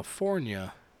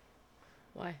California.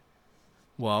 Why?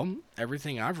 Well,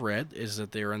 everything I've read is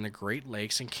that they're in the Great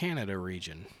Lakes and Canada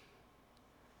region.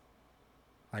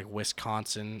 Like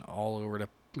Wisconsin, all over to,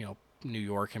 New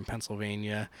York and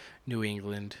Pennsylvania, New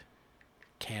England,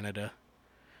 Canada.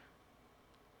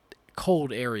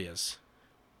 Cold areas.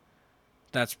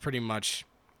 That's pretty much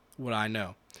what I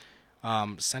know.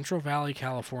 Central Valley,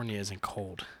 California isn't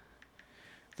cold.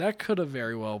 That could have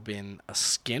very well been a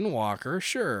skinwalker,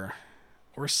 sure.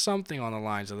 Or something on the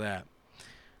lines of that.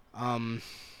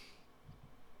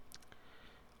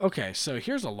 Okay, so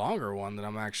here's a longer one that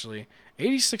I'm actually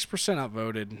 86%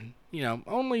 upvoted.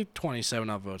 Only 27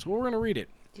 upvotes. Well, we're going to read it.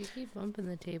 Do you keep bumping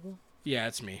the table? Yeah,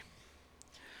 it's me.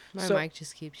 My mic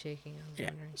just keeps shaking. I was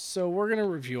wondering. So we're going to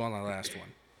review on the last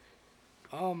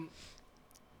one.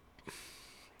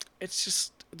 It's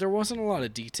just, there wasn't a lot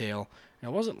of detail, and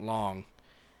it wasn't long,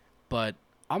 but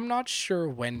I'm not sure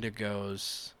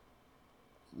Wendigos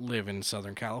live in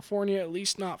Southern California, at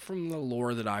least not from the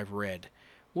lore that I've read.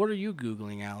 What are you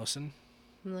Googling, Allison?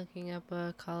 I'm looking up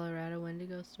a Colorado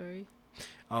Wendigo story.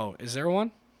 Oh, is there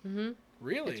one? Mm-hmm.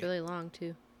 Really? It's really long,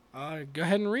 too. Go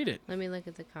ahead and read it. Let me look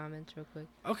at the comments real quick.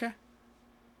 Okay.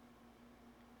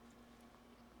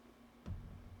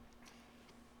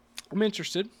 I'm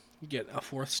interested. Get a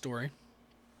 4th story.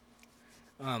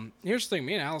 Here's the thing.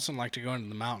 Me and Allison like to go into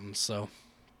the mountains, so.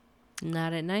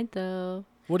 Not at night, though.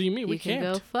 What do you mean? You We can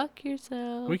camped. go fuck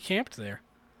yourself. We camped there.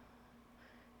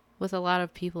 With a lot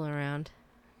of people around.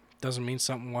 Doesn't mean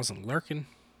something wasn't lurking.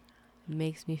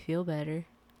 Makes me feel better.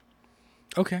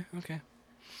 Okay.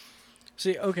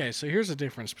 See, so here's the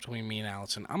difference between me and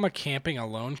Allison. I'm a camping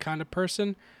alone kind of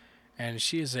person, and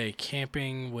she is a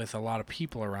camping with a lot of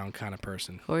people around kind of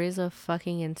person. Corey's a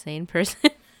fucking insane person.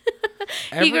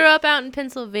 He grew up out in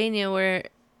Pennsylvania where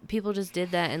people just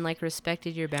did that and like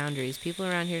respected your boundaries. People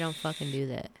around here don't fucking do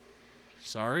that.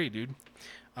 Sorry, dude.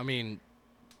 I mean,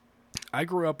 I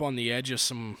grew up on the edge of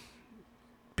some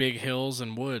big hills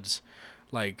and woods.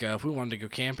 Like, if we wanted to go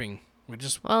camping, we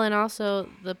just... Well, and also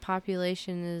the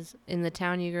population is in the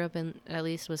town you grew up in at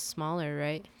least was smaller,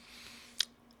 right?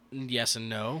 Yes and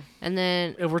no. And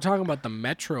then, If we're talking about the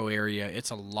metro area, it's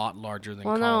a lot larger than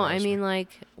well, no, Colorado I Springs. mean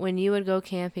like when you would go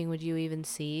camping, would you even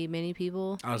see many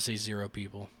people? I would say 0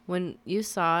 people. When you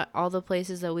saw all the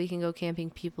places that we can go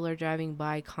camping, people are driving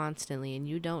by constantly, and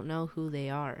you don't know who they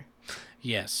are.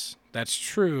 Yes, that's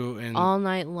true. And All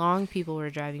night long, people were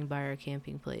driving by our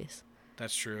camping place.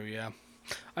 that's true, yeah.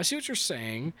 I see what you're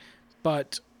saying,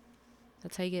 but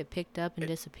That's how you get picked up and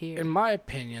disappear. in my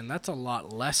opinion, that's a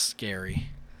lot less scary.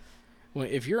 Well,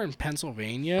 if you're in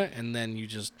Pennsylvania and then you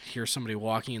just hear somebody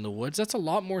walking in the woods, that's a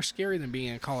lot more scary than being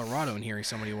in Colorado and hearing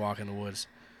somebody walk in the woods.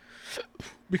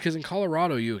 Because in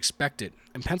Colorado, you expect it.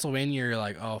 In Pennsylvania, you're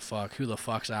like, oh, fuck, who the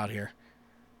fuck's out here?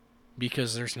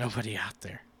 Because there's nobody out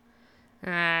there.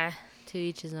 To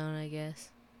each his own, I guess.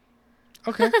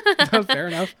 Okay, fair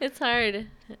enough. It's hard.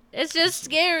 It's just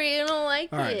scary. I don't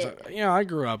like All right, it. so, I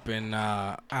grew up in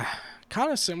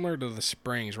kind of similar to the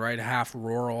Springs, right? Half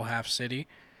rural, half city.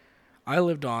 I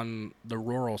lived on the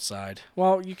rural side.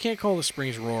 Well, you can't call the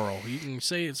Springs rural. You can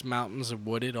say it's mountains and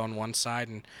wooded on one side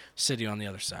and city on the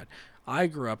other side. I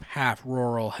grew up half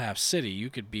rural, half city.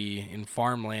 You could be in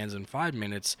farmlands in 5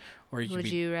 minutes, or you could Would be...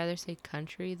 you rather say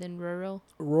country than rural?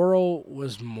 Rural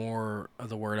was more of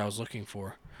the word I was looking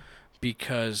for,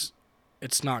 because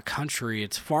it's not country,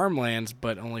 it's farmlands,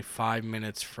 but only 5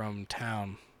 minutes from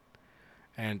town.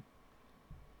 And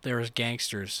there's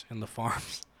gangsters in the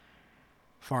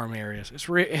farm areas.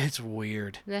 It's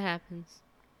weird. That happens.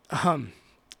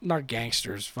 Not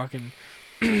gangsters, fucking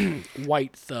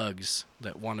white thugs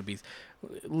that want to be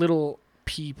little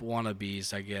peep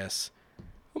wannabes, I guess.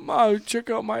 Check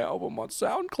out my album on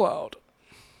SoundCloud.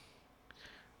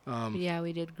 Yeah,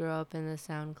 we did grow up in the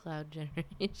SoundCloud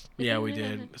generation. Yeah, we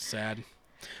did. Sad.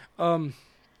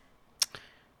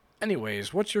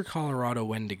 Anyways, what's your Colorado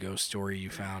Wendigo story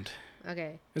you found?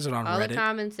 Okay. Is it on All Reddit? the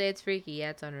comments say it's freaky. Yeah,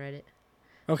 it's on Reddit.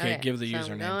 Okay, give the so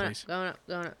username, please. Going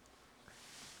up.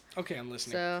 Okay, I'm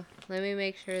listening. So, let me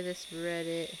make sure this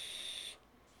Reddit...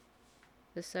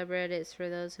 The subreddit is for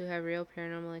those who have real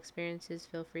paranormal experiences.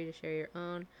 Feel free to share your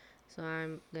own. So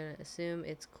I'm going to assume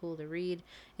it's cool to read.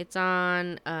 It's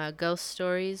on Ghost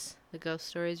Stories, the Ghost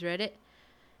Stories Reddit.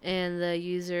 And the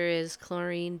user is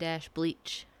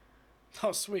chlorine-bleach.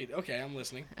 Oh, sweet. Okay, I'm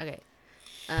listening. Okay.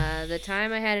 The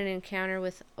time I had an encounter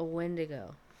with a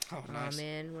Wendigo. Oh, nice. Oh,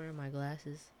 man, where are my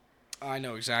glasses? I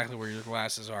know exactly where your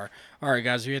glasses are. All right,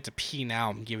 guys, if you have to pee now,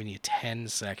 I'm giving you 10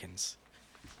 seconds.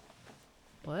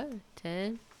 What?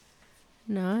 10,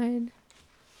 9,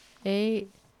 8,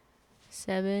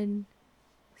 7,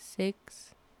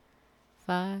 6,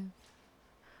 5,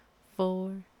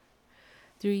 4,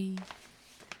 3,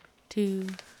 2,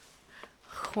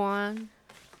 1.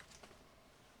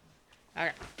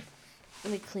 Alright.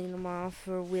 Let me clean them off.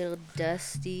 We're real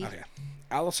dusty. Okay.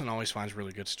 Allison always finds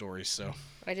really good stories, so.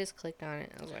 I just clicked on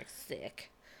it. I was like, sick.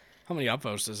 How many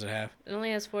upvotes does it have? It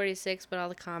only has 46, but all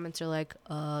the comments are like,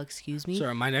 excuse me?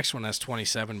 Sorry, my next one has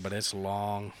 27, but it's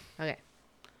long. Okay.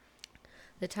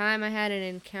 The time I had an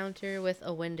encounter with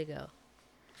a Wendigo.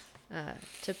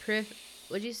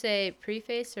 Would you say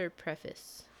preface or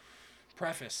preface?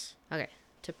 Preface. Okay.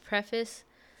 To preface,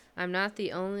 I'm not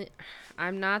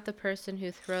the person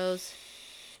who throws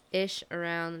ish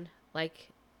around like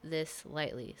this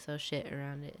lightly. So shit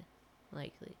around it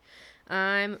lightly.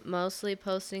 I'm mostly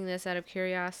posting this out of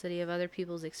curiosity of other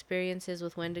people's experiences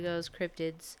with Wendigos,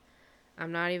 cryptids.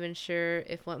 I'm not even sure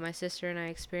if what my sister and I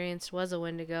experienced was a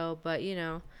Wendigo, but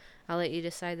I'll let you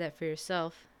decide that for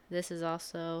yourself. This is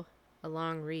also a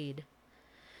long read.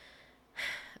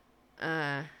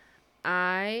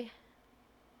 I,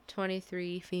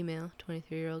 23, female,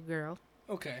 23-year-old girl,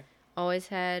 Okay. always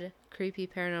had creepy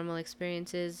paranormal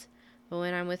experiences, but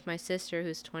when I'm with my sister,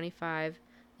 who's 25,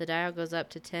 the dial goes up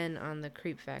to 10 on the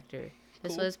creep factor.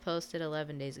 This Cool. was posted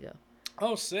 11 days ago.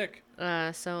 Oh, sick.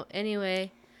 So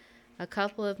anyway, a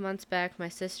couple of months back, my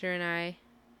sister and I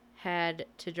had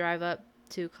to drive up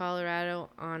to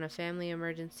Colorado on a family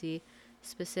emergency.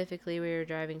 Specifically, we were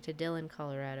driving to Dillon,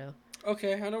 Colorado.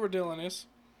 Okay, I know where Dylan is.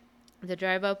 The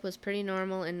drive up was pretty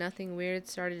normal and nothing weird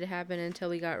started to happen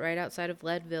until we got right outside of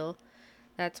Leadville.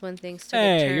 That's when things took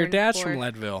a turn. Hey, your dad's from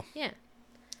Leadville. Yeah.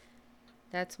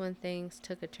 That's when things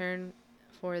took a turn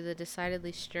for the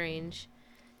decidedly strange.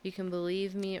 You can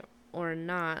believe me or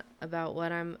not about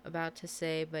what I'm about to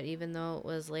say, but even though it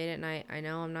was late at night, I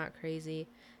know I'm not crazy,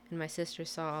 and my sister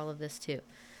saw all of this too.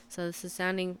 So this is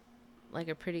sounding like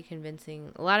a pretty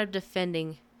convincing, a lot of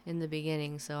defending in the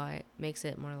beginning, so it makes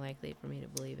it more likely for me to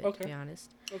believe it, to be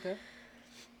honest. Okay.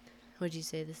 Would you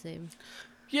say the same?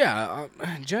 Yeah,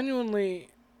 genuinely,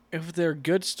 if they're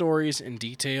good stories and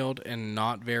detailed and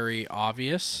not very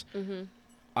obvious,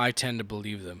 I tend to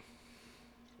believe them.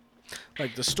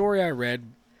 Like the story I read,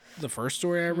 the first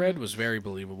story I read was very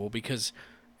believable because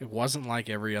it wasn't like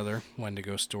every other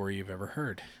Wendigo story you've ever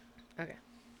heard. Okay.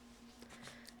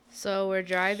 So we're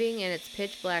driving and it's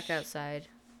pitch black outside.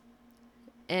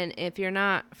 And if you're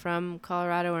not from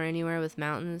Colorado or anywhere with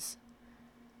mountains,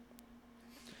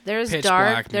 there's Pitch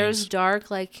dark. black There's means-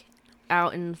 dark like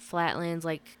out in flatlands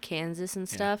like Kansas and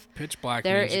stuff. Pitch black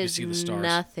There means you can is see the stars.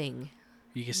 nothing.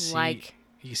 You can see like-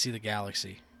 you can see the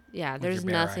galaxy. Yeah, with there's your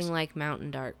bare nothing eyes. like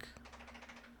mountain dark.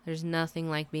 There's nothing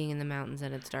like being in the mountains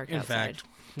and it's dark In outside. fact,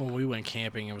 when we went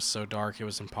camping, it was so dark it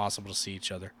was impossible to see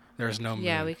each other. There was no moon.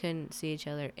 Yeah, we couldn't see each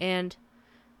other. And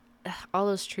all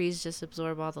those trees just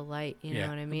absorb all the light, you know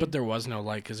what I mean? But there was no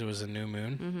light because it was a new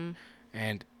moon, Mm-hmm.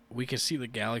 and we could see the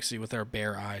galaxy with our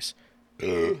bare eyes,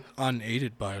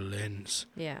 unaided by a lens.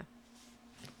 Yeah.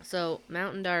 So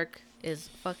mountain dark is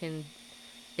fucking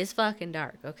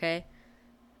dark, okay?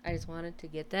 I just wanted to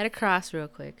get that across real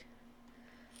quick.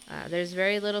 There's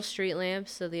very little street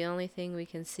lamps, so the only things we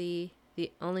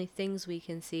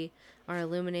can see are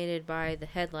illuminated by the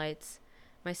headlights.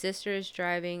 My sister is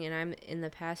driving and I'm in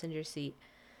the passenger seat.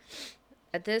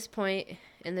 At this point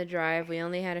in the drive, we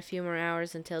only had a few more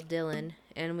hours until Dillon,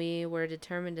 and we were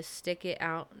determined to stick it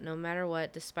out no matter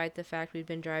what, despite the fact we'd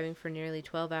been driving for nearly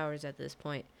 12 hours at this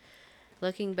point.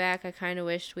 Looking back, I kind of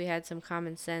wished we had some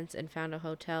common sense and found a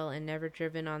hotel and never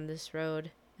driven on this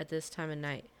road at this time of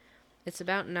night. It's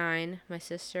about 9. My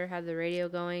sister had the radio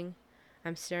going.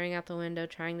 I'm staring out the window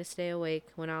trying to stay awake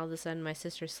when all of a sudden my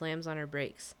sister slams on her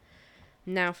brakes.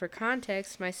 Now, for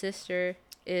context, my sister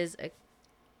is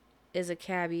a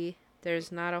cabbie.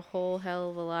 There's not a whole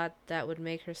hell of a lot that would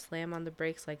make her slam on the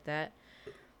brakes like that.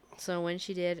 So when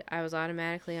she did, I was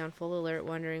automatically on full alert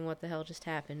wondering what the hell just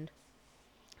happened.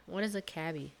 What is a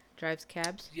cabbie? Drives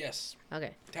cabs? Yes,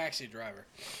 Okay. taxi driver.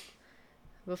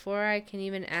 Before I can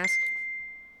even ask...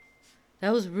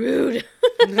 That was rude.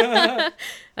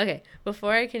 Okay.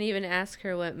 Before I can even ask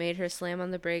her what made her slam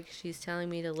on the brake, she's telling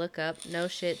me to look up. No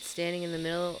shit, standing in the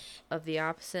middle of the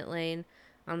opposite lane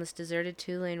on this deserted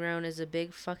 2-lane road is a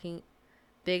big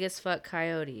as fuck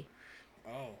coyote.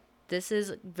 Oh. This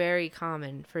is very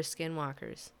common for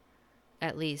skinwalkers.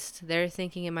 At least. They're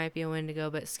thinking it might be a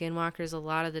Wendigo, but skinwalkers a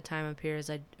lot of the time appear as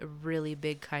a really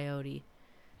big coyote.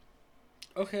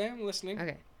 Okay, I'm listening.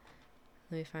 Okay.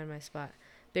 Let me find my spot.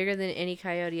 Bigger than any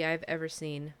coyote I've ever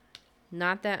seen.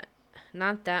 Not that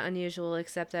unusual,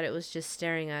 except that it was just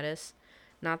staring at us.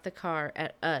 Not the car,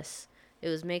 at us. It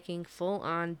was making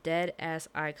full-on, dead-ass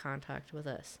eye contact with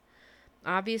us.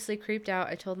 Obviously creeped out,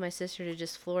 I told my sister to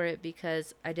just floor it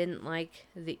because I didn't like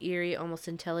the eerie, almost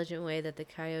intelligent way that the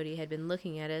coyote had been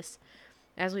looking at us.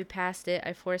 As we passed it,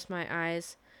 I forced my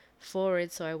eyes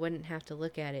forward so I wouldn't have to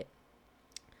look at it.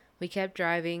 We kept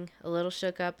driving, a little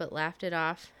shook up but laughed it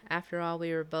off. After all,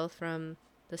 we were both from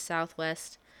the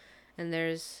Southwest, and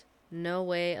there's no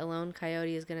way a lone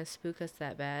coyote is going to spook us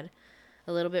that bad.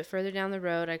 A little bit further down the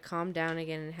road, I calmed down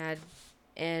again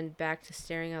and back to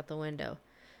staring out the window.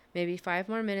 Maybe 5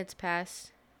 more minutes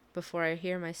passed before I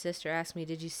hear my sister ask me,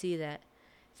 "Did you see that?"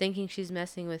 Thinking she's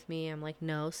messing with me, I'm like,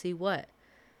 "No, see what?"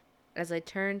 As I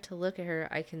turn to look at her,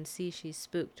 I can see she's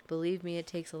spooked. Believe me, it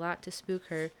takes a lot to spook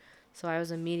her, so I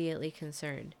was immediately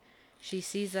concerned. She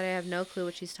sees that I have no clue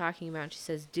what she's talking about, and she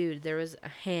says, "Dude, there was a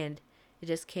hand. It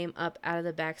just came up out of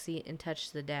the back seat and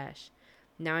touched the dash."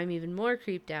 Now I'm even more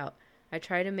creeped out. I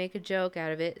try to make a joke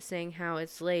out of it, saying how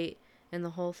it's late and the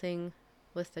whole thing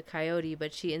with the coyote,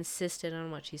 but she insisted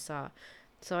on what she saw.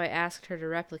 So I asked her to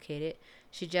replicate it.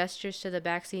 She gestures to the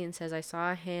back seat and says, "I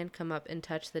saw a hand come up and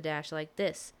touch the dash like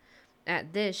this."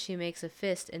 At this, she makes a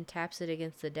fist and taps it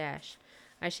against the dash.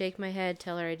 I shake my head,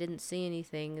 tell her I didn't see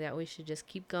anything, that we should just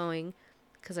keep going,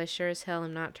 because I sure as hell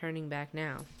am not turning back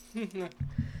now.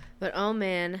 But oh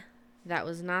man, that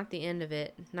was not the end of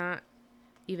it. Not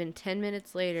even 10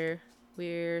 minutes later,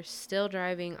 we're still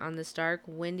driving on this dark,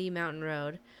 windy mountain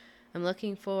road. I'm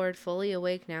looking forward, fully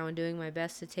awake now and doing my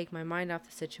best to take my mind off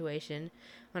the situation,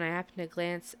 when I happen to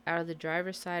glance out of the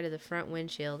driver's side of the front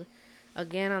windshield.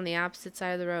 Again, on the opposite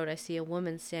side of the road, I see a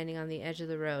woman standing on the edge of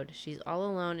the road. She's all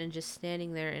alone and just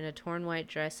standing there in a torn white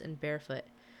dress and barefoot.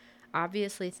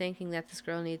 Obviously thinking that this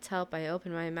girl needs help, I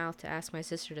open my mouth to ask my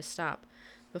sister to stop.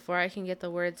 Before I can get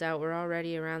the words out, we're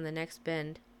already around the next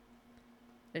bend.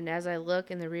 And as I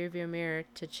look in the rearview mirror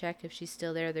to check if she's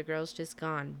still there, the girl's just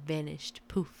gone. Vanished.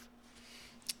 Poof.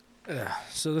 Ugh,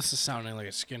 so this is sounding like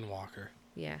a skinwalker.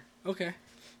 Yeah. Okay.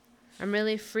 I'm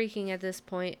really freaking at this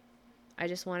point. I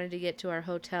just wanted to get to our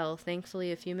hotel.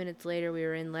 Thankfully, a few minutes later, we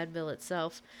were in Leadville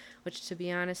itself, which, to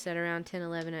be honest, at around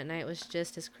 10:11 at night was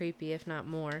just as creepy, if not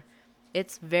more.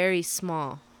 It's very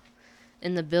small,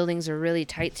 and the buildings are really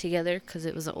tight together because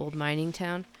it was an old mining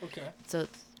town. Okay. So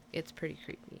it's pretty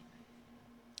creepy.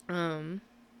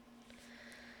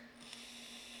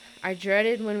 I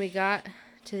dreaded when we got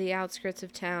to the outskirts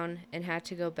of town and had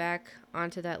to go back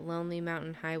onto that lonely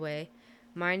mountain highway.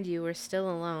 Mind you, we're still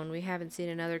alone. We haven't seen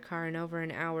another car in over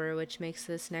an hour, which makes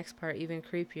this next part even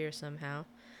creepier somehow.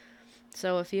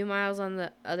 So a few miles on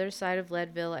the other side of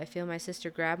Leadville, I feel my sister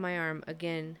grab my arm.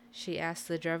 Again, she asks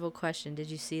the dreadful question, "Did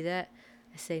you see that?"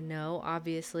 I say no,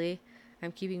 obviously.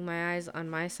 I'm keeping my eyes on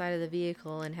my side of the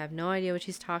vehicle and have no idea what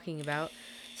she's talking about.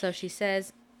 So she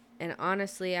says, and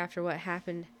honestly, after what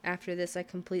happened after this, I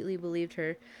completely believed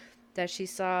her, that she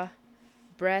saw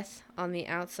breath on the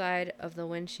outside of the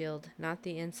windshield, not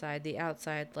the inside, the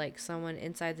outside, like someone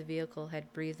inside the vehicle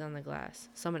had breathed on the glass.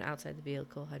 Someone outside the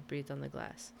vehicle had breathed on the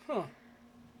glass. Huh.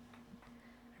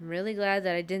 I'm really glad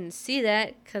that I didn't see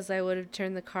that, because I would have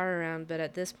turned the car around, but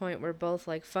at this point we're both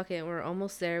like, fuck it, we're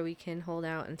almost there, we can hold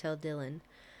out and tell Dylan.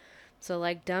 So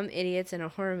like dumb idiots in a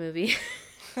horror movie,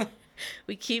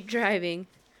 we keep driving.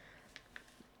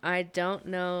 I don't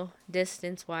know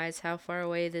distance-wise how far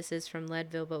away this is from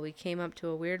Leadville, but we came up to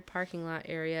a weird parking lot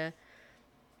area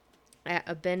at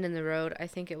a bend in the road. I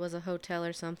think it was a hotel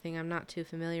or something. I'm not too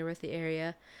familiar with the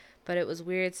area, but it was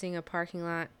weird seeing a parking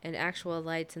lot and actual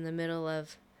lights in the middle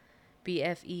of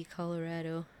BFE,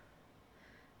 Colorado.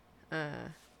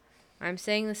 I'm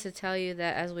saying this to tell you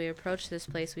that as we approached this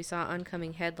place, we saw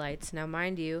oncoming headlights. Now,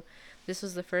 mind you, this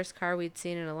was the first car we'd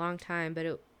seen in a long time,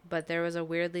 but there was a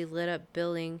weirdly lit up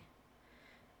building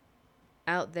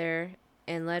out there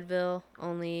in Leadville,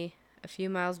 only a few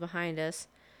miles behind us.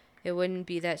 It wouldn't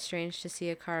be that strange to see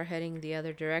a car heading the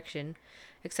other direction,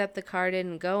 except the car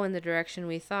didn't go in the direction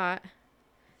we thought.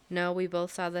 No, we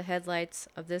both saw the headlights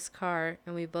of this car,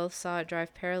 and we both saw it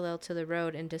drive parallel to the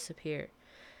road and disappear.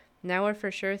 Now we're for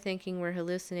sure thinking we're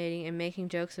hallucinating and making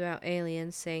jokes about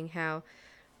aliens, saying how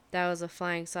that was a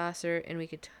flying saucer, and we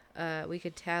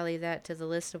could tally that to the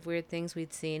list of weird things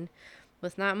we'd seen.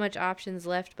 With not much options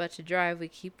left but to drive, we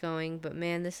keep going, but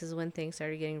man, this is when things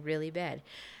started getting really bad.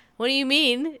 What do you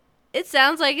mean? It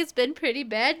sounds like it's been pretty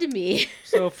bad to me.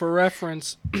 So for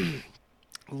reference,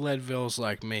 Leadville's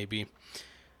like maybe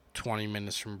 20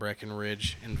 minutes from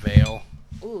Breckenridge and Vale.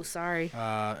 Ooh, sorry.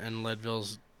 And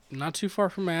Leadville's not too far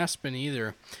from Aspen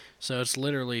either. So it's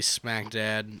literally smack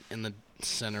dab in the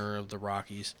center of the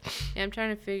Rockies. Yeah, I'm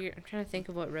trying to think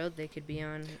of what road they could be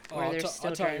on where I'll they're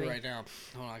still tell driving. you right now.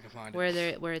 Hold on, I can find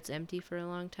it. Where it's empty for a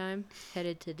long time,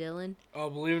 headed to Dillon. Oh,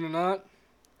 believe it or not,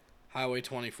 Highway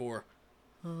 24.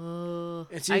 Oh,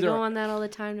 It's I either go on that all the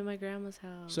time to my grandma's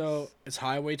house. So it's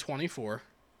Highway 24.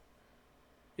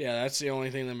 Yeah, that's the only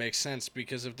thing that makes sense,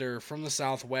 because if they're from the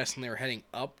southwest and they're heading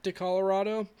up to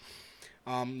Colorado,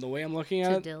 the way I'm looking at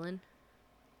to it. Dillon.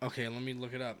 Okay, let me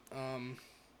look it up.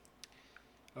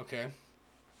 Okay.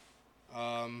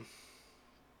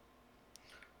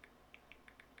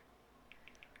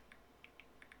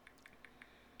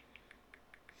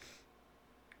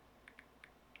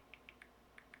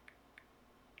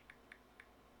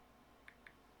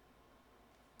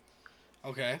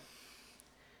 Okay.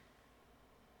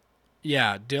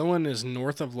 Yeah, Dillon is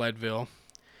north of Leadville.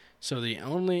 So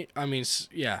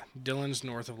Dillon's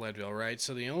north of Leadville, right?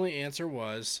 So the only answer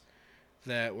was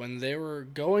that when they were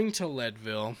going to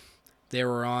Leadville, they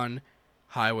were on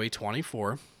Highway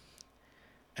 24.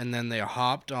 And then they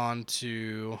hopped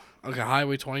onto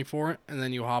Highway 24, and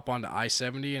then you hop onto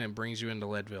I-70, and it brings you into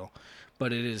Leadville.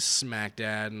 But it is smack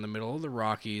dab in the middle of the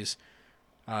Rockies.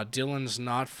 Dillon's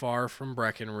not far from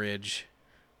Breckenridge.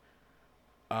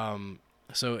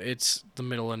 So it's the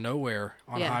middle of nowhere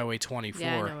on Highway 24.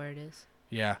 Yeah, I know where it is.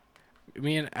 Yeah.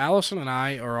 Me and Allison and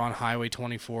I are on Highway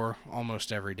 24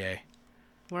 almost every day.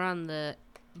 We're on the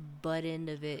butt end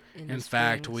of it. In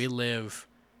fact, Springs. we live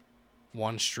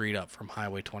one street up from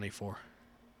Highway 24.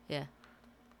 Yeah.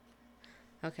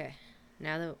 Okay.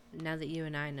 Now that you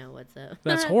and I know what's up.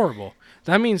 That's horrible.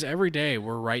 That means every day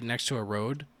we're right next to a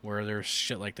road where there's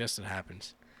shit like this that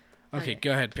happens. Okay,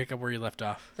 go ahead. Pick up where you left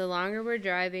off. The longer we're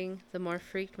driving, the more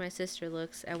freaked my sister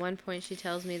looks. At one point, she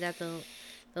tells me that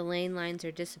the lane lines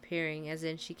are disappearing, as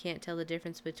in she can't tell the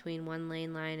difference between one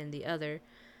lane line and the other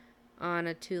on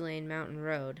a 2-lane mountain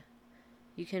road.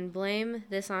 You can blame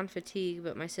this on fatigue,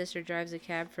 but my sister drives a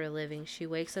cab for a living. She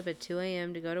wakes up at 2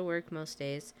 a.m. to go to work most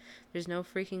days. There's no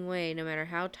freaking way, no matter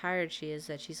how tired she is,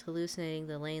 that she's hallucinating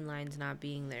the lane lines not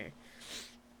being there.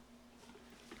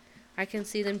 I can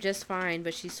see them just fine,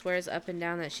 but she swears up and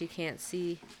down that she can't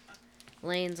see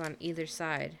lanes on either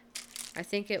side. I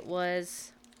think it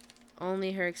was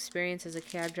only her experience as a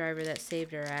cab driver that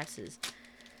saved our asses.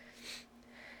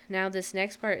 Now, this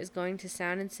next part is going to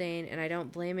sound insane, and I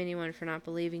don't blame anyone for not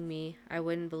believing me. I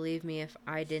wouldn't believe me if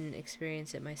I didn't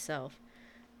experience it myself.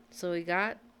 So we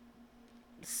got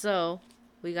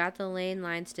the lane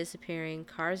lines disappearing,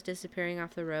 cars disappearing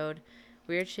off the road,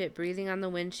 weird shit breathing on the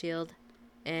windshield,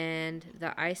 and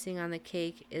the icing on the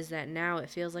cake is that now it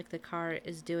feels like the car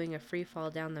is doing a free fall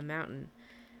down the mountain.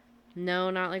 No,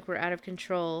 not like we're out of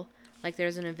control, like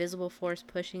there's an invisible force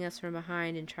pushing us from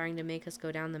behind and trying to make us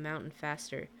go down the mountain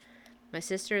faster. My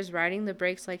sister is riding the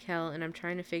brakes like hell, and I'm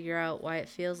trying to figure out why it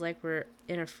feels like we're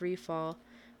in a free fall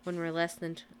when we're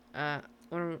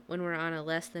when we're on a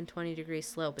less than 20-degree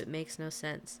slope. It makes no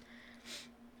sense.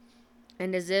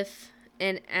 And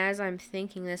as I'm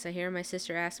thinking this, I hear my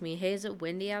sister ask me, "Hey, is it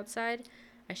windy outside?"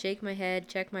 I shake my head,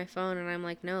 check my phone, and I'm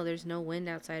like, "No, there's no wind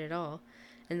outside at all."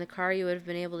 In the car, you would have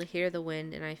been able to hear the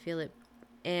wind, and I feel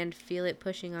it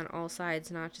pushing on all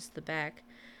sides, not just the back.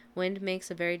 Wind makes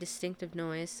a very distinctive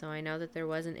noise, so I know that there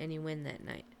wasn't any wind that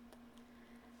night.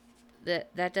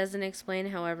 That doesn't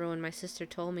explain, however, when my sister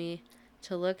told me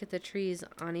to look at the trees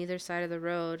on either side of the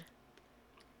road.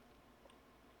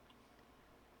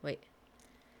 Wait.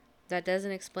 That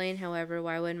doesn't explain, however,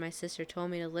 why when my sister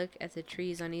told me to look at the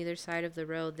trees on either side of the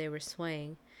road, they were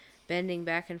swaying, bending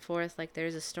back and forth like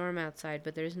there's a storm outside,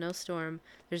 but there's no storm,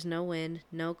 there's no wind,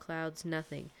 no clouds,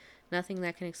 nothing. Nothing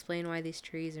that can explain why these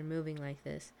trees are moving like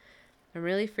this. I'm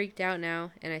really freaked out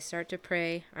now, and I start to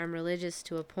pray. I'm religious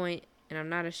to a point, and I'm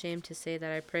not ashamed to say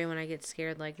that I pray when I get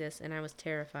scared like this, and I was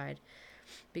terrified.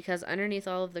 Because underneath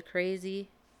all of the crazy,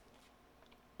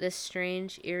 this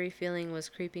strange, eerie feeling was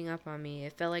creeping up on me.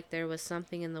 It felt like there was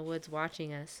something in the woods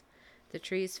watching us. The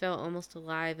trees felt almost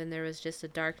alive, and there was just a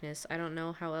darkness. I don't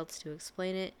know how else to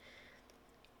explain it.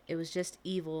 It was just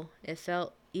evil. It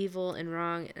felt evil and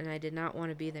wrong, and I did not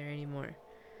want to be there anymore.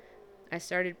 I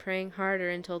started praying harder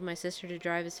and told my sister to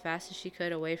drive as fast as she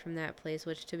could away from that place,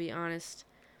 which, to be honest,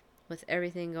 with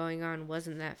everything going on,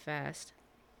 wasn't that fast.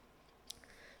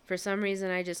 For some reason,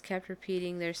 I just kept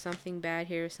repeating, "There's something bad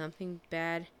here, something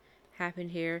bad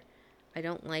happened here. I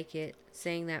don't like it,"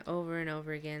 saying that over and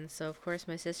over again. So, of course,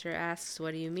 my sister asks,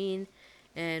 "What do you mean?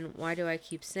 And why do I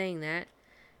keep saying that?"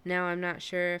 Now, I'm not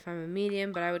sure if I'm a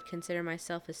medium, but I would consider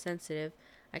myself as sensitive.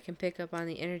 I can pick up on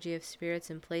the energy of spirits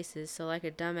and places, so like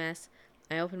a dumbass,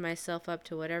 I open myself up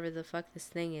to whatever the fuck this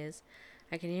thing is.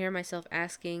 I can hear myself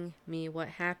asking me what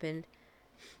happened,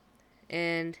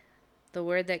 and the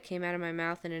word that came out of my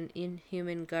mouth in an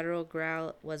inhuman guttural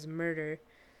growl was murder.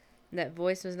 That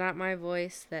voice was not my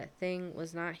voice. That thing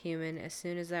was not human. As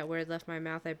soon as that word left my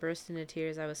mouth, I burst into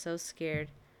tears. I was so scared.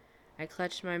 I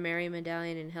clutched my Mary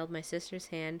medallion and held my sister's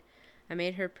hand. I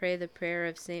made her pray the prayer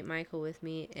of St. Michael with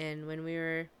me, and when we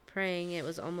were praying, it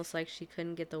was almost like she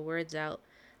couldn't get the words out.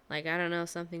 Like, I don't know,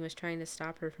 something was trying to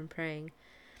stop her from praying.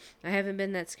 I haven't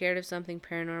been that scared of something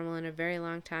paranormal in a very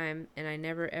long time, and I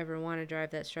never ever want to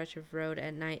drive that stretch of road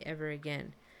at night ever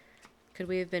again. Could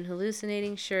we have been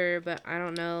hallucinating? Sure, but I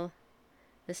don't know.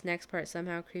 This next part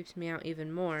somehow creeps me out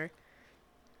even more.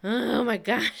 Oh my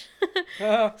gosh.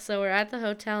 So we're at the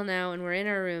hotel now, and we're in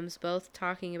our rooms, both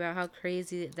talking about how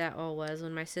crazy that all was,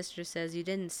 when my sister says, "You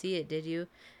didn't see it, did you?"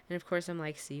 And of course I'm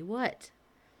like, "See what?"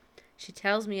 She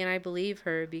tells me, and I believe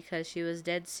her because she was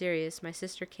dead serious. My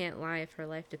sister can't lie if her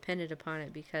life depended upon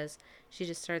it, because she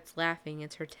just starts laughing.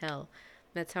 It's her tell.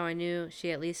 That's how I knew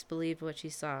she at least believed what she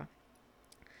saw.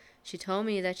 She told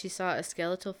me that she saw a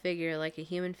skeletal figure, like a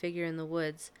human figure in the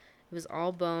woods. It was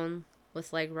all bone,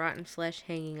 with like rotten flesh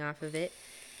hanging off of it.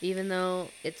 Even though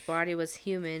its body was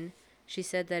human, she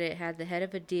said that it had the head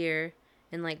of a deer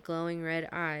and like glowing red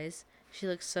eyes. She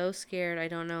looked so scared, I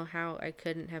don't know how I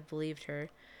couldn't have believed her.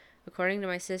 According to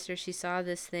my sister, she saw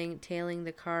this thing tailing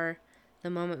the car the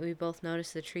moment we both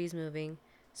noticed the trees moving,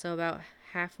 so about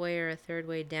halfway or a third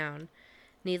way down.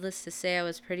 Needless to say, I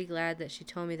was pretty glad that she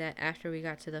told me that after we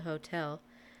got to the hotel.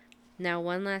 Now,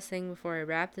 one last thing before I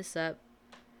wrap this up.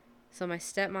 So my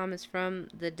stepmom is from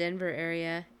the Denver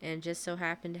area and just so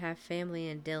happened to have family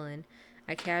in Dillon.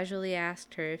 I casually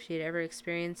asked her if she had ever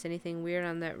experienced anything weird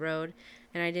on that road,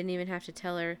 and I didn't even have to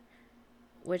tell her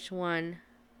which one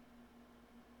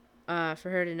for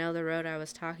her to know the road I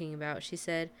was talking about. She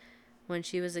said when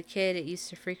she was a kid, it used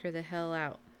to freak her the hell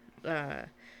out.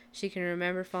 She can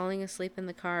remember falling asleep in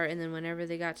the car and then whenever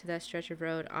they got to that stretch of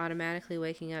road, automatically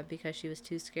waking up because she was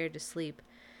too scared to sleep.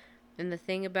 And the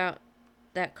thing about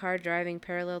that car driving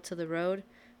parallel to the road,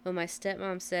 well, my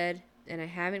stepmom said, and I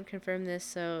haven't confirmed this,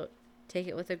 so take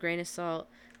it with a grain of salt,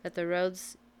 that the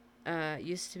roads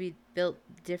used to be built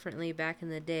differently back in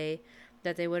the day,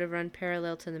 that they would have run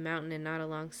parallel to the mountain and not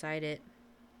alongside it.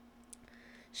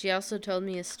 She also told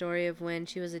me a story of when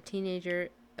she was a teenager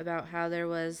about how there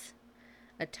was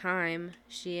a time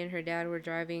she and her dad were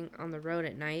driving on the road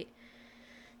at night.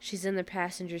 She's in the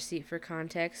passenger seat for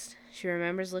context. She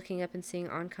remembers looking up and seeing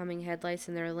oncoming headlights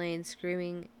in their lane,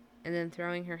 screaming and then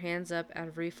throwing her hands up out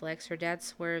of reflex. Her dad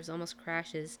swerves, almost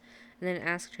crashes, and then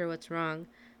asked her what's wrong.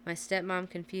 My stepmom,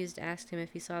 confused, asked him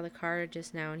if he saw the car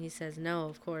just now, and he says no,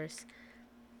 of course.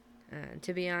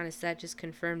 To be honest, that just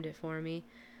confirmed it for me.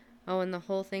 Oh, and the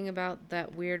whole thing about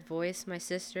that weird voice, my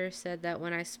sister said that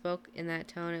when I spoke in that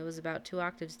tone, it was about 2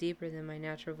 octaves deeper than my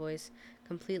natural voice,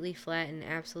 completely flat and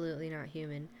absolutely not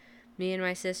human. Me and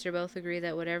my sister both agree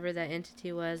that whatever that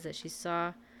entity was that she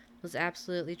saw was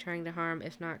absolutely trying to harm,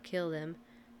 if not kill them,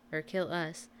 or kill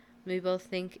us. We both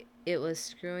think it was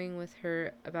screwing with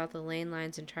her about the lane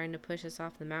lines and trying to push us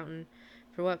off the mountain.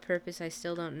 For what purpose, I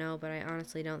still don't know, but I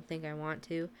honestly don't think I want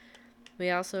to. We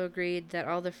also agreed that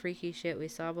all the freaky shit we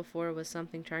saw before was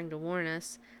something trying to warn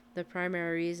us. The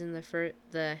primary reason,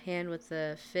 the hand with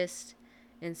the fist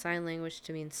in sign language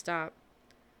to mean stop.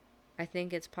 I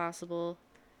think it's possible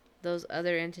those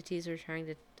other entities are trying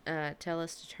to tell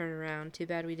us to turn around. Too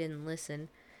bad we didn't listen.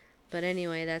 But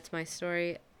anyway, that's my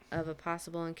story of a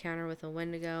possible encounter with a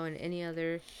Wendigo and any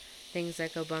other things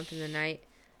that go bump in the night.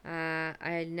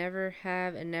 I never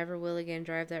have and never will again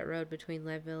drive that road between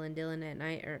Leadville and Dillon at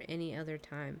night or any other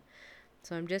time.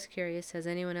 So I'm just curious, has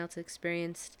anyone else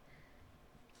experienced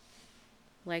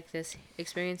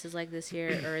experiences like this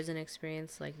here, or is an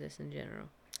experience like this in general?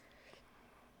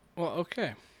 Well,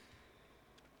 okay.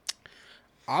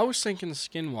 I was thinking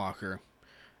skinwalker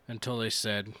until they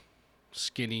said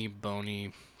skinny,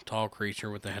 bony, tall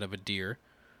creature with the head of a deer.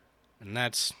 And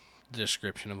that's the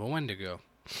description of a Wendigo.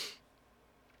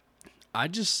 I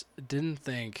just didn't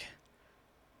think,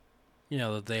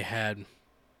 that they had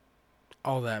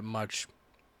all that much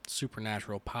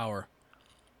supernatural power.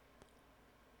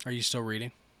 Are you still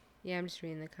reading? Yeah, I'm just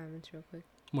reading the comments real quick.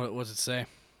 What does it say?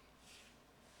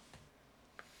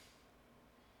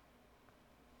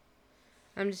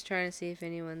 I'm just trying to see if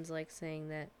anyone's saying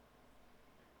that.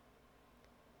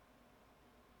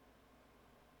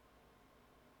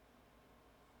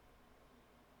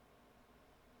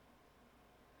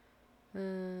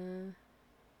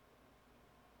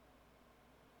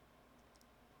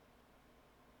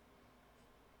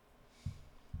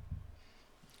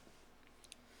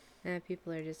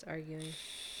 People are just arguing.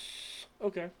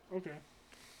 Okay.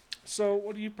 So,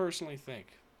 what do you personally think?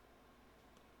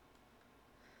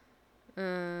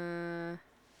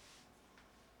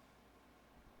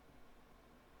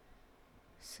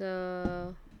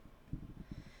 So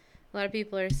a lot of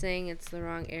people are saying it's the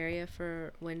wrong area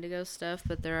for Wendigo stuff,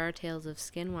 but there are tales of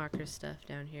Skinwalker stuff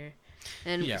down here.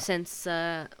 And since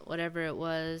whatever it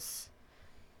was,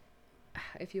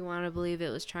 if you want to believe it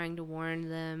was trying to warn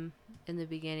them in the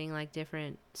beginning, like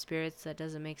different spirits, that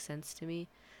doesn't make sense to me.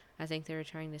 I think they were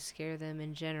trying to scare them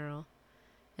in general.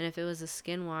 And if it was a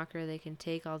skinwalker, they can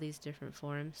take all these different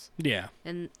forms. Yeah.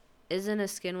 And isn't a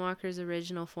skinwalker's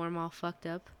original form all fucked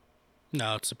up?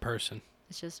 No, it's a person.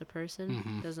 It's just a person?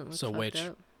 Mm-hmm. Doesn't look it's a fucked witch.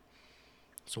 up?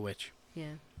 It's a witch.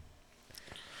 Yeah.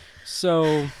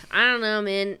 So... I don't know,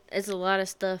 man. It's a lot of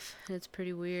stuff. It's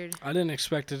pretty weird. I didn't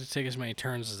expect it to take as many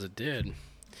turns as it did.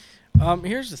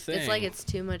 Here's the thing. It's like it's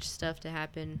too much stuff to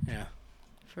happen. Yeah.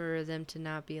 For them to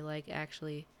not be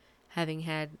actually having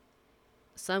had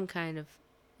some kind of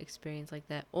experience like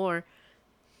that, or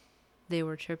they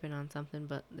were tripping on something,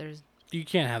 but there's... You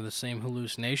can't have the same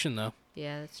hallucination, though.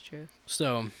 Yeah, that's true.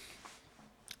 So,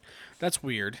 that's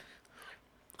weird.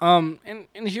 And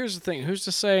here's the thing. Who's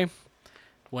to say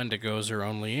Wendigos are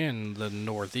only in the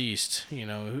Northeast?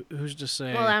 Who's to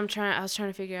say... Well, I was trying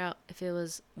to figure out if it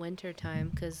was winter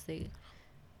time, because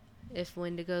if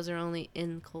Wendigos are only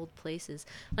in cold places.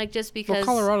 Just because...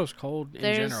 Well, Colorado's cold in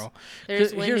general.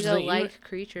 There's Wendigo-like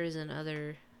creatures in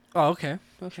other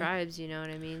tribes, you know what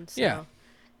I mean? So, yeah.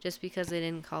 Just because they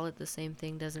didn't call it the same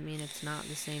thing doesn't mean it's not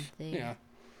the same thing. Yeah.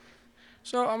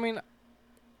 So,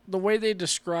 the way they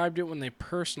described it when they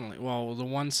personally... Well, the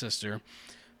one sister,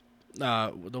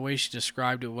 the way she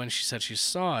described it when she said she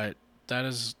saw it, that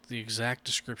is the exact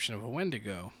description of a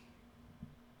Wendigo.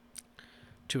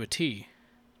 To a T.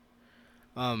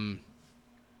 And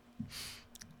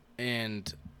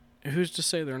who's to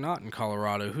say they're not in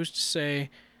Colorado? Who's to say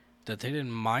that they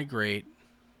didn't migrate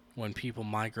when people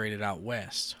migrated out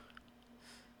west?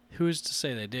 Who's to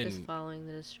say they didn't? Just following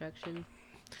the destruction.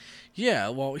 Yeah,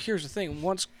 well, here's the thing.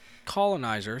 Once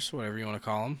colonizers, whatever you want to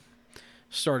call them,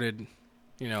 started,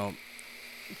 you know,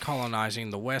 colonizing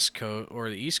the west coast or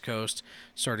the east coast,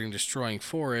 starting destroying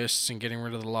forests and getting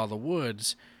rid of a lot of the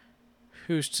woods,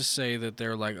 who's to say that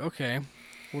they're like, okay,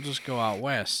 we'll just go out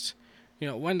west? You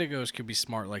know, Wendigos could be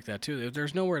smart like that too. If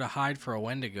there's nowhere to hide for a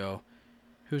Wendigo,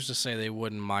 who's to say they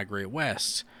wouldn't migrate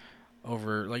west?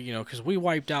 Over, like, you know, because we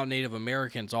wiped out Native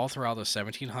Americans all throughout the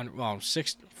 1700s, well,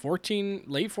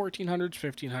 late 1400s,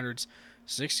 1500s,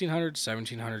 1600s,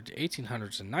 1700s,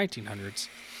 1800s, and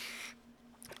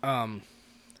 1900s.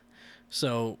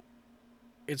 So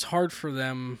it's hard for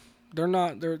them.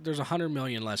 There's 100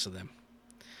 million less of them.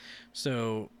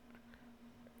 So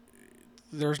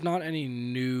there's not any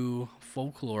new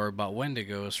folklore about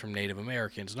Wendigos from Native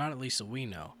Americans, not at least that we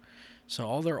know. So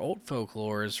all their old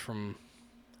folklore is from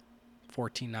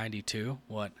 1492,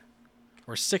 what?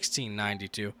 Or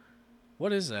 1692.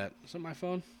 What is that? Is that my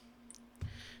phone?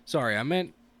 Sorry, I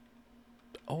meant...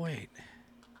 Oh, wait.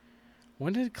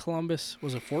 When did Columbus...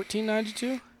 Was it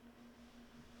 1492?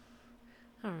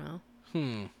 I don't know.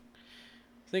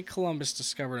 I think Columbus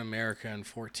discovered America in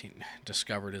 14...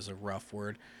 Discovered is a rough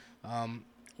word.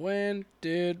 When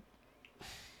did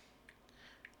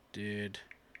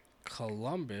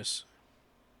Columbus...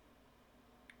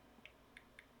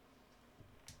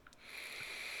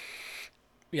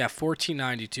 Yeah,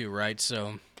 1492, right?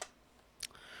 So,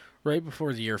 right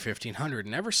before the year 1500.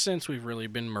 And ever since, we've really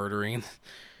been murdering,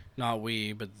 not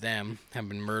we, but them, have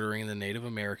been murdering the Native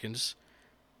Americans.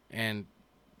 And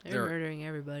They're murdering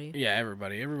everybody. Yeah,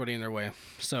 everybody in their way.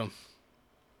 So,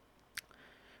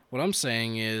 what I'm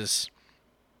saying is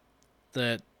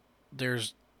that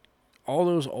there's all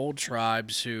those old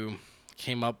tribes who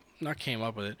not came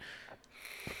up with it,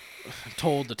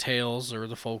 told the tales or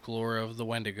the folklore of the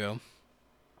Wendigo.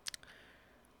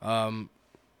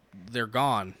 They're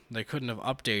gone. They couldn't have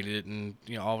updated it, and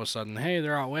all of a sudden, hey,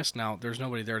 they're out west now. There's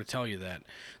nobody there to tell you that.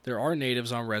 There are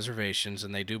natives on reservations,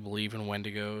 and they do believe in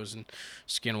Wendigos and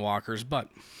skinwalkers, but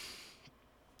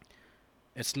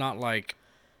it's not like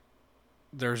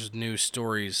there's new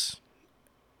stories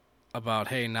about,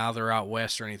 hey, now they're out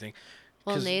west or anything.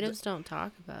 Well, natives don't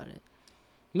talk about it.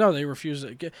 No, they refuse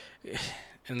to.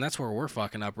 And that's where we're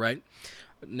fucking up, right?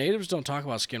 Natives don't talk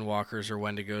about skinwalkers or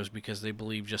Wendigos because they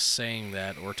believe just saying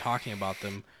that or talking about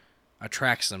them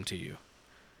attracts them to you.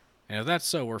 And if that's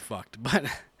so, we're fucked. But,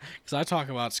 because I talk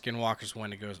about skinwalkers,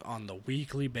 Wendigos on the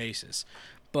weekly basis.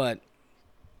 But,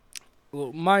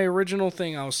 my original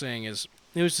thing I was saying is,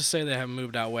 who's to say they haven't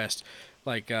moved out west?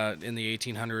 Like in the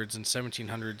 1800s and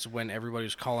 1700s when everybody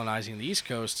was colonizing the East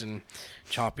Coast and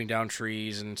chopping down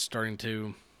trees and starting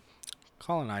to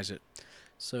colonize it.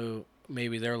 So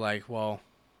maybe they're like, well,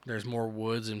 there's more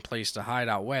woods and place to hide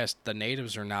out west. The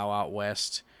natives are now out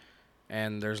west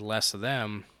and there's less of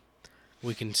them.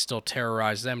 We can still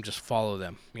terrorize them, just follow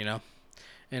them,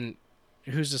 And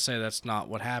who's to say that's not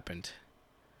what happened?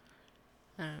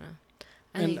 I don't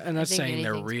know. And that's saying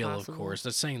they're real, possible. Of course.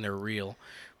 That's saying they're real.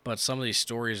 But some of these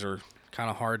stories are kind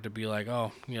of hard to be like,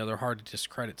 oh, they're hard to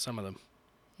discredit some of them.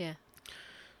 Yeah.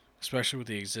 Especially with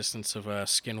the existence of a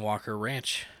Skinwalker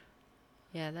Ranch.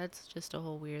 Yeah, that's just a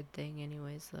whole weird thing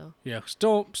anyways, though. Yeah,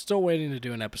 still waiting to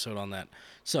do an episode on that.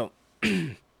 So,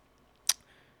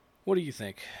 what do you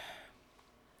think?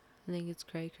 I think it's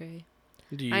cray-cray.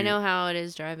 I know how it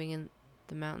is driving in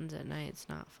the mountains at night. It's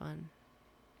not fun.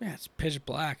 Yeah, it's pitch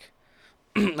black.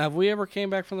 Have we ever came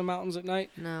back from the mountains at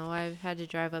night? No, I've had to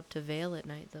drive up to Vail at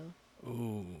night, though.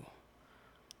 Ooh.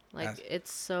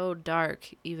 It's so dark,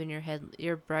 even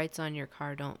your brights on your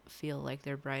car don't feel like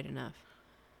they're bright enough.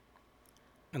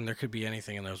 And there could be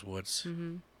anything in those woods.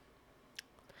 Mm-hmm.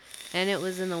 And it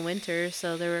was in the winter,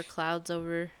 so there were clouds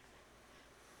over.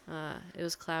 It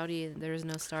was cloudy, and there was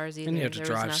no stars either. And you have to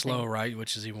drive slow, right?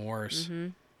 Which is even worse. Mm-hmm.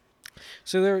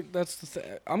 So that's the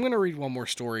thing. I'm going to read one more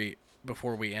story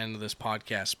before we end this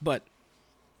podcast, but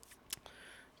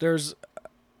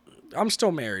I'm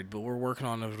still married, but we're working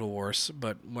on a divorce.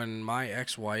 But when my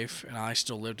ex-wife and I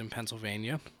still lived in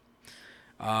Pennsylvania,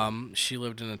 she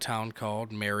lived in a town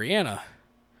called Marianna,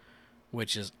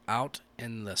 which is out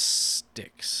in the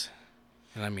sticks.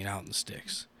 And I mean out in the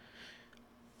sticks.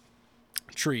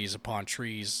 Trees upon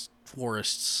trees,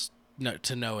 forests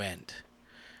to no end.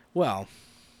 Well,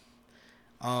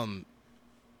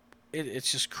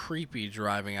 it's just creepy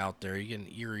driving out there. You get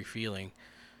an eerie feeling.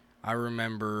 I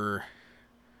remember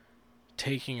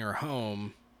taking her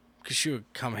home because she would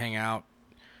come hang out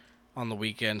on the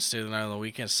weekend, stay the night on the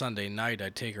weekend. Sunday night,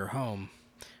 I'd take her home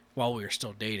while we were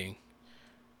still dating.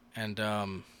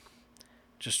 And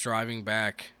just driving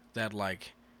back, that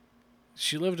like,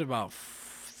 she lived about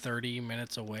 30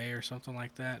 minutes away or something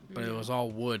like that. But it was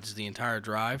all woods the entire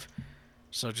drive.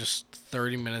 So just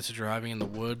 30 minutes of driving in the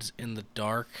woods in the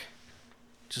dark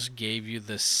just gave you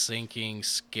this sinking,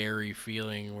 scary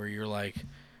feeling where you're like,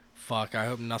 fuck, I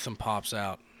hope nothing pops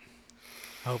out.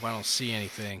 I hope I don't see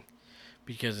anything.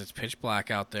 Because it's pitch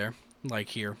black out there, like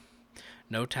here.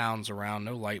 No towns around,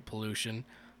 no light pollution.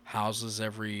 Houses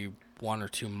every 1 or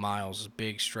 2 miles,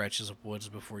 big stretches of woods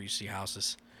before you see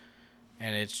houses.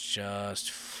 And it's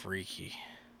just freaky.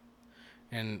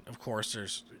 And of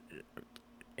course,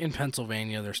 in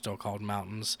Pennsylvania, they're still called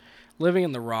mountains. Living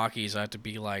in the Rockies, I have to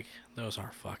be like, those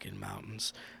aren't fucking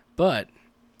mountains. But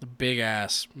the big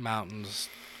ass mountains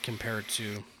compared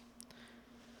to,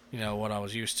 what I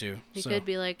was used to. You could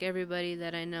be like everybody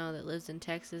that I know that lives in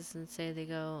Texas and say they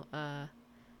go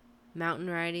mountain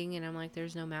riding, and I'm like,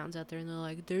 there's no mountains out there, and they're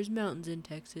like, there's mountains in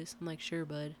Texas. I'm like, sure,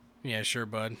 bud. Yeah, sure,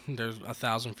 bud. There's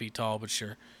 1,000 feet tall, but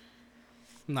sure.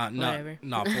 Not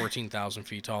 14,000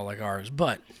 feet tall like ours,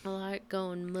 but I like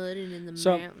going mudding in the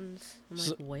mountains. I'm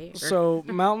like, where? So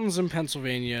mountains in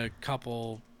Pennsylvania, a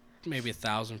couple, maybe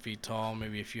 1,000 feet tall,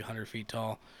 maybe a few hundred feet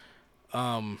tall.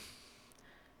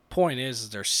 Point is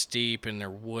they're steep and they're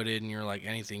wooded, and you're like,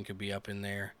 anything could be up in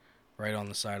there, right on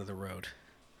the side of the road.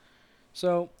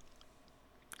 So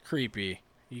creepy.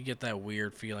 You get that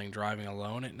weird feeling driving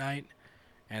alone at night.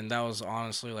 And that was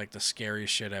honestly like the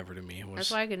scariest shit ever to me.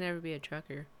 That's why I could never be a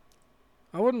trucker.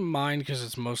 I wouldn't mind because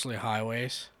it's mostly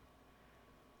highways.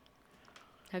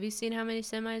 Have you seen how many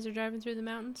semis are driving through the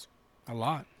mountains? A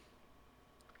lot.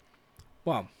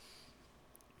 Well,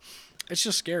 it's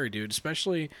just scary, dude.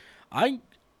 Especially,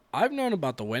 I've known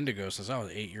about the Wendigo since I was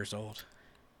 8 years old.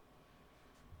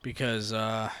 Because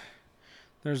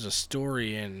there's a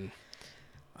story in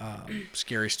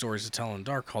Scary Stories to Tell in the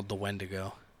Dark called The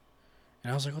Wendigo.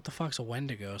 And I was like, what the fuck's a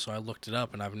Wendigo? So I looked it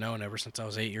up, and I've known ever since I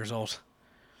was 8 years old.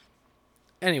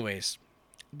 Anyways,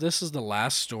 this is the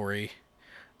last story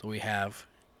that we have.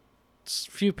 It's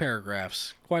a few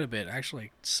paragraphs, quite a bit, actually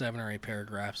 7 or 8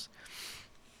 paragraphs.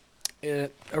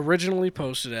 It originally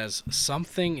posted as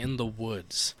Something in the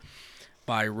Woods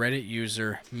by Reddit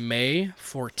user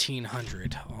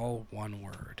May1400, all one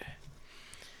word.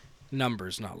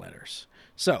 Numbers, not letters.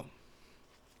 So,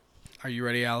 are you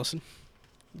ready, Allison?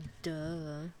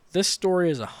 Duh. This story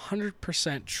is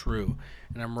 100% true,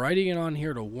 and I'm writing it on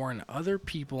here to warn other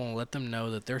people and let them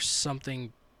know that there's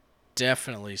something,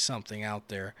 definitely something out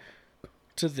there.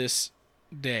 To this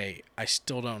day, I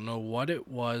still don't know what it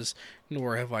was,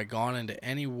 nor have I gone into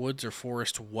any woods or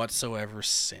forest whatsoever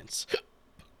since.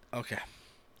 Okay.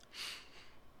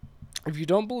 If you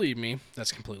don't believe me,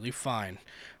 that's completely fine.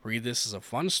 Read this as a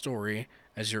fun story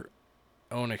as your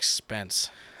own expense.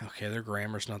 Okay, their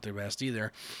grammar's not their best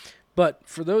either. But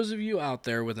for those of you out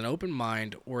there with an open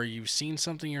mind, or you've seen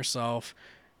something yourself,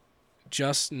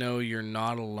 just know you're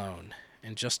not alone.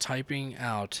 And just typing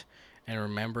out and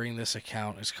remembering this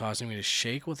account is causing me to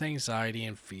shake with anxiety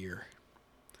and fear.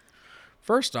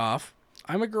 First off,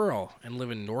 I'm a girl and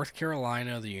live in North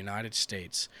Carolina, the United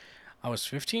States. I was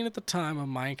 15 at the time of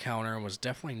my encounter and was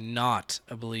definitely not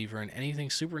a believer in anything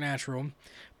supernatural,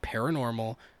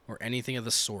 paranormal, or anything of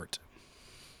the sort.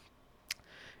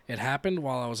 It happened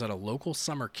while I was at a local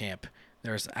summer camp.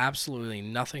 There was absolutely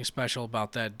nothing special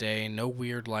about that day. No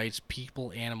weird lights,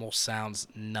 people, animals, sounds,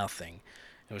 nothing.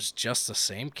 It was just the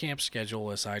same camp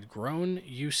schedule as I'd grown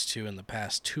used to in the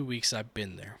past 2 weeks I've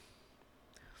been there.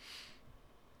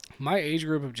 My age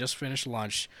group had just finished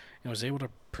lunch and was able to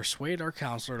persuade our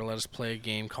counselor to let us play a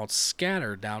game called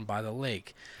Scatter down by the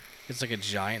lake. It's like a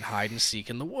giant hide and seek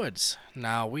in the woods.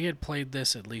 Now, we had played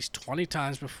this at least 20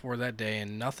 times before that day,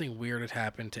 and nothing weird had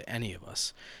happened to any of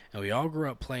us. And we all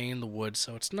grew up playing in the woods,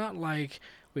 so it's not like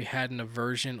we had an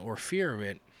aversion or fear of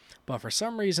it. But for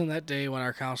some reason that day when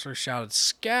our counselor shouted,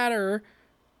 "Scatter!"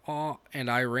 and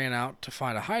I ran out to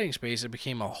find a hiding space, it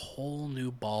became a whole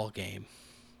new ball game.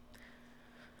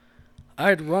 I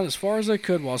had run as far as I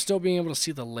could while still being able to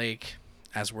see the lake,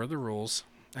 as were the rules,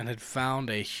 and had found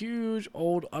a huge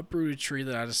old uprooted tree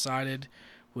that I decided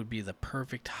would be the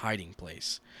perfect hiding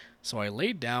place. So I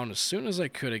laid down as soon as I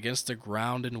could against the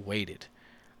ground and waited.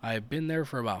 I had been there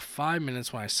for about 5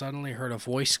 minutes when I suddenly heard a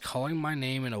voice calling my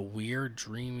name in a weird,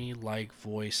 dreamy-like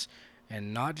voice,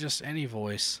 and not just any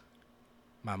voice,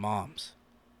 my mom's.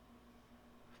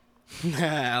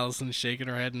 Allison's shaking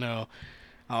her head no.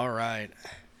 All right.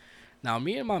 Now,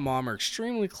 me and my mom are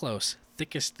extremely close,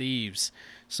 thick as thieves,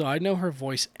 so I know her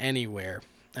voice anywhere,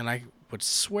 and I would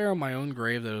swear on my own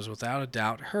grave that it was without a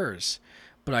doubt hers.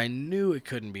 But I knew it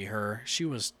couldn't be her. She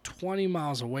was 20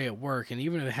 miles away at work, and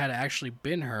even if it had actually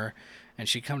been her, and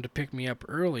she come to pick me up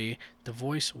early, the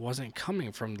voice wasn't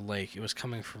coming from the lake. It was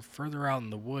coming from further out in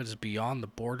the woods beyond the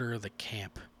border of the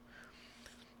camp.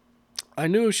 I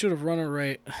knew I should have run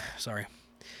away.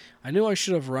 I knew I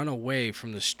should have run away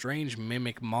from the strange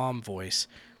mimic mom voice,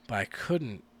 but I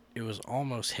couldn't. It was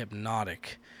almost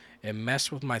hypnotic. It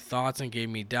messed with my thoughts and gave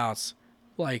me doubts,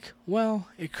 like, well,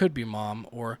 it could be Mom,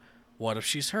 or what if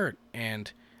she's hurt,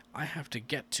 and I have to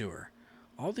get to her.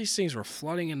 All these things were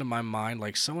flooding into my mind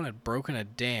like someone had broken a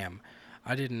dam.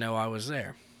 I didn't know I was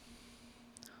there.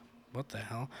 What the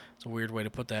hell? It's a weird way to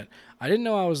put that. I didn't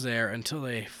know I was there until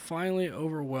they finally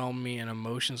overwhelmed me and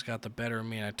emotions got the better of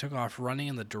me, and I took off running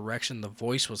in the direction the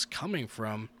voice was coming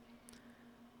from.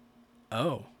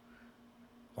 Oh.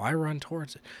 Why run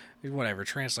towards it? Whatever,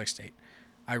 trance-like state.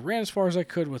 I ran as far as I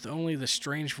could with only the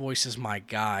strange voice as my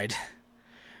guide.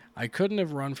 I couldn't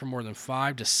have run for more than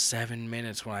 5 to 7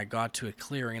 minutes when I got to a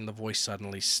clearing and the voice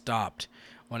suddenly stopped.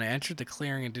 When I entered the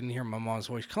clearing and didn't hear my mom's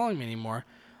voice calling me anymore,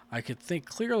 I could think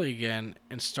clearly again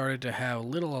and started to have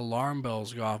little alarm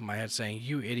bells go off in my head saying,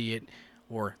 "You idiot,"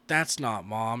 or "That's not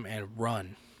Mom," and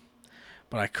run.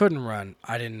 But I couldn't run.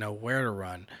 I didn't know where to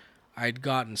run. I had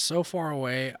gotten so far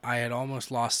away, I had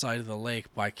almost lost sight of the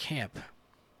lake by camp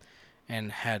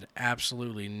and had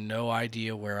absolutely no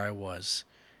idea where I was.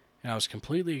 And I was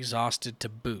completely exhausted to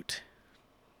boot.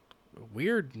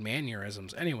 Weird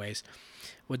mannerisms. Anyways,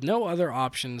 with no other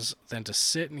options than to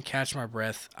sit and catch my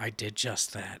breath, I did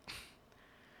just that.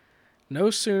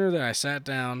 No sooner than I sat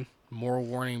down, more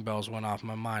warning bells went off in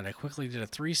my mind. I quickly did a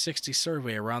 360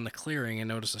 survey around the clearing and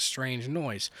noticed a strange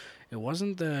noise. It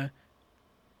wasn't the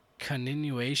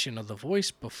continuation of the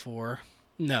voice before.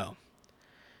 No.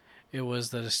 It was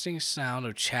the distinct sound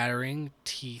of chattering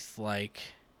teeth, like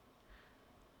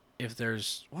if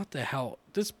there's... What the hell?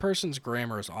 This person's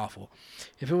grammar is awful.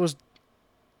 If it was...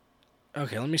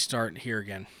 Okay, let me start here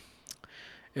again.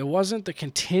 It wasn't the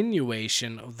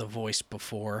continuation of the voice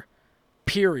before,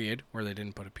 period, where they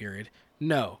didn't put a period.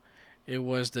 No. It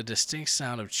was the distinct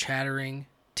sound of chattering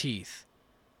teeth,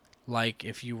 like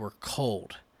if you were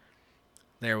cold.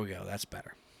 There we go. That's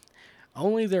better.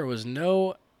 Only there was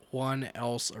no one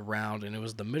else around, and it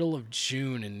was the middle of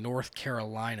June in North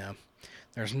Carolina.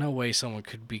 There's no way someone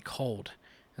could be cold.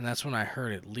 And that's when I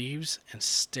heard it. Leaves and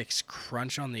sticks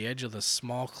crunch on the edge of the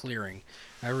small clearing.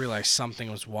 I realized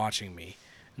something was watching me.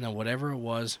 And then whatever it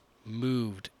was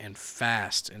moved and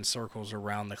fast in circles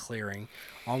around the clearing,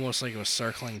 almost like it was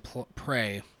circling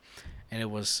prey. And it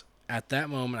was at that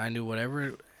moment I knew whatever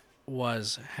it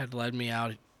was had led me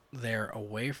out there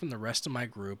away from the rest of my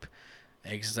group,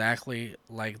 exactly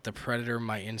like the predator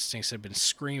my instincts had been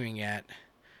screaming at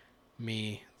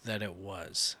me that it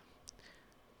was.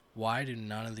 Why do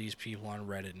none of these people on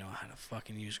Reddit know how to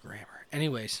fucking use grammar?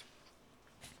 Anyways,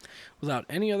 without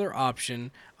any other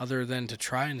option other than to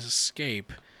try and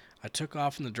escape, I took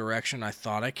off in the direction I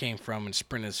thought I came from and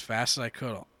sprinted as fast as I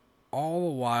could, all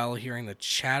the while hearing the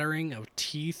chattering of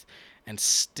teeth and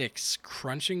sticks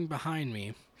crunching behind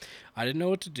me. I didn't know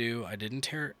what to do. I didn't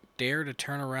dare to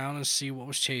turn around and see what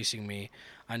was chasing me.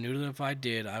 I knew that if I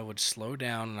did, I would slow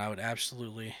down and I was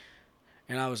absolutely...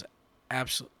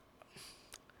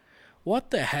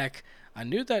 What the heck? I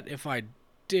knew that if I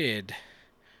did,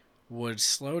 would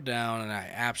slow down and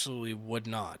I absolutely would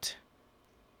not.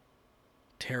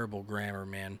 Terrible grammar,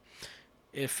 man.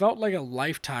 It felt like a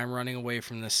lifetime running away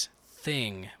from this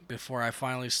thing before I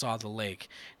finally saw the lake.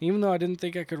 Even though I didn't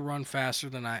think I could run faster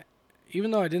than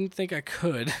Even though I didn't think I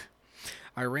could,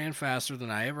 I ran faster than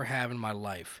I ever have in my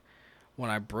life. When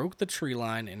I broke the tree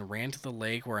line and ran to the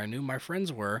lake where I knew my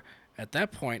friends were, at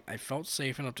that point I felt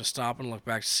safe enough to stop and look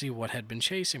back to see what had been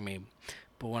chasing me.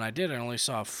 But when I did, I only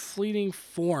saw a fleeting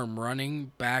form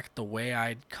running back the way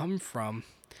I'd come from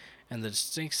and the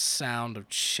distinct sound of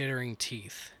chittering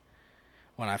teeth.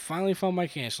 When I finally found my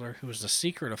counselor, who was the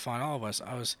secret to find all of us,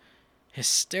 I was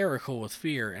hysterical with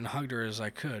fear and hugged her as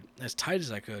tight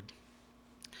as I could.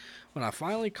 When I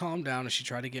finally calmed down and she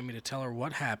tried to get me to tell her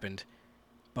what happened,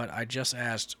 but I just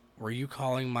asked, "Were you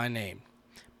calling my name?"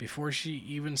 Before she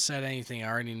even said anything, I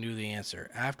already knew the answer.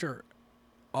 After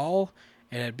all,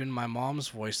 it had been my mom's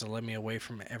voice that led me away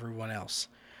from everyone else.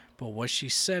 But what she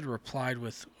said replied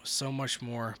with so much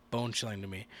more bone-chilling to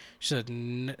me.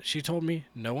 She told me,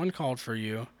 "No one called for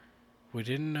you. We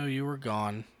didn't know you were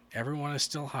gone. Everyone is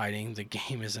still hiding. The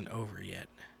game isn't over yet."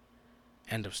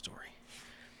 End of story.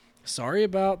 Sorry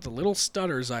about the little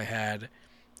stutters I had.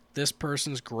 This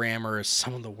person's grammar is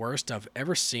some of the worst I've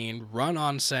ever seen.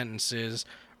 Run-on sentences,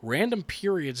 random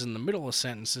periods in the middle of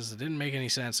sentences that didn't make any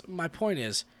sense. My point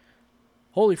is,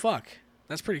 holy fuck,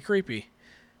 that's pretty creepy.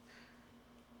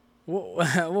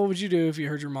 What would you do if you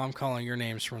heard your mom calling your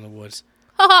names from the woods?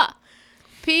 Haha!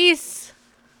 Peace!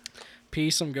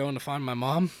 Peace, I'm going to find my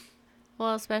mom.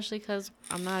 Well, especially because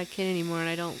I'm not a kid anymore and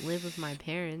I don't live with my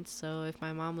parents. So if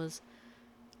my mom was...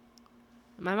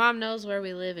 My mom knows where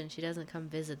we live and she doesn't come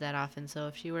visit that often. So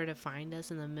if she were to find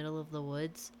us in the middle of the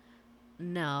woods,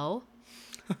 no.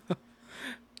 You're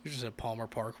just at Palmer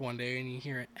Park one day and you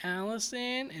hear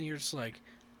Allison and you're just like,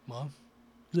 Mom,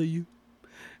 is that you?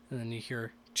 And then you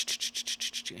hear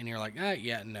and you're like,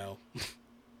 yeah, no.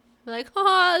 Like,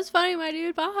 oh, it's funny, my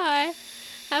dude. Bye.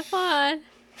 Have fun.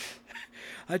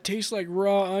 I taste like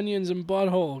raw onions and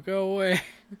butthole. Go away.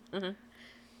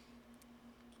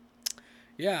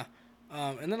 Yeah.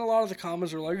 And then a lot of the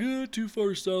comments are like, too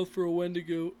far south for a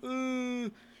Wendigo.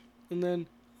 And then,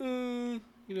 I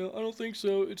don't think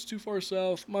so. It's too far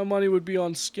south. My money would be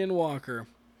on Skinwalker.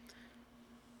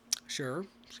 Sure,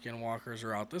 Skinwalkers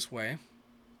are out this way.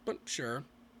 But sure.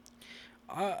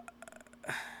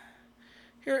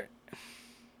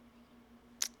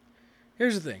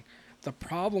 Here's the thing. The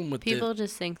problem with people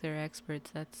just think they're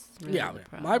experts. That's really the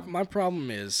problem. My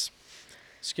problem is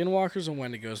Skinwalkers and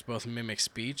Wendigos both mimic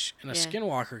speech, and a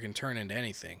Skinwalker can turn into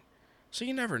anything. So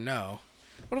you never know.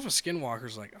 What if a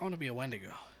Skinwalker's like, I want to be a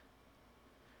Wendigo?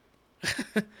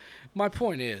 My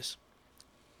point is,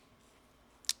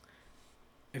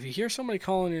 if you hear somebody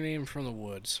calling your name from the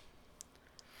woods,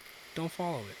 don't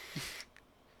follow it.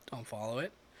 Don't follow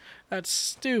it. That's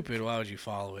stupid. Why would you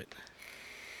follow it?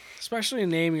 Especially a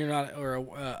name you're not, or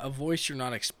a voice you're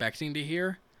not expecting to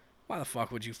hear. Why the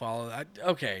fuck would you follow that?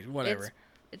 Okay, whatever.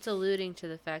 It's alluding to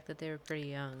the fact that they were pretty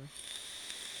young.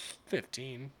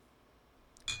 15.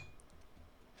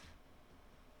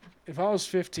 If I was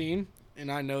 15,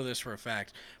 and I know this for a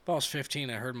fact, if I was 15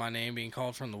 and I heard my name being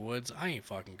called from the woods, I ain't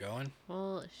fucking going.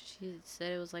 Well, she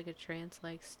said it was like a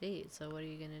trance-like state, so what are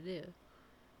you going to do?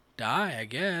 Die, I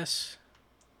guess.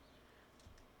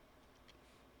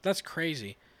 That's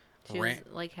crazy. She was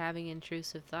like having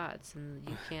intrusive thoughts, and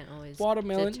you can't always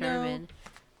determine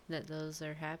that those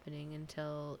are happening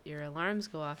until your alarms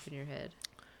go off in your head.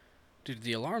 Dude,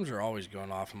 the alarms are always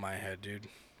going off in my head, dude.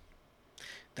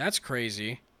 That's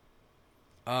crazy.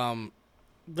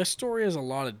 This story has a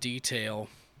lot of detail,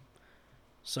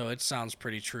 so it sounds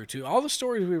pretty true, too. All the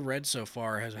stories we've read so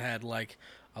far has had, like,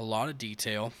 a lot of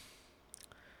detail.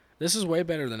 This is way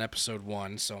better than episode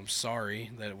 1, so I'm sorry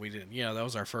that we didn't, that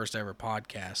was our first ever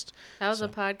podcast. That was a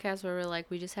podcast where we're like,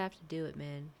 we just have to do it,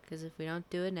 man, because if we don't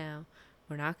do it now,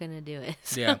 we're not going to do it.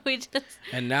 So we just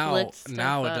and now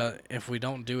if we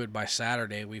don't do it by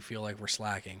Saturday, we feel like we're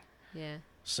slacking. Yeah.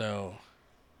 So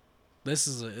this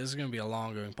is going to be a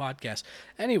long going podcast.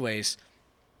 Anyways,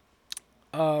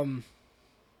 the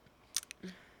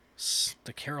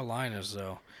Carolinas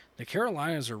though. The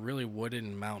Carolinas are really wooded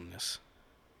and mountainous.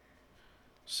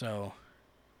 So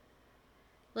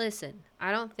listen,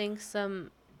 I don't think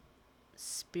some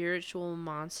spiritual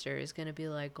monster is going to be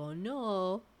like, "Oh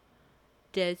no,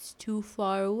 that's too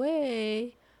far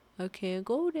away. I can't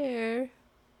go there."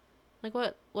 Like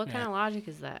what kind of logic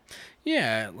is that?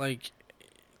 Yeah, like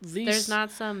there's not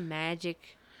some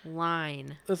magic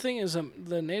line. The thing is,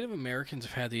 the Native Americans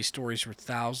have had these stories for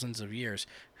thousands of years.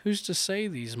 Who's to say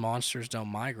these monsters don't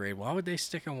migrate? Why would they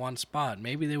stick in one spot?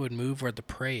 Maybe they would move where the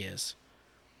prey is.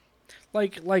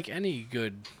 Like any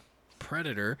good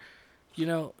predator,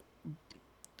 what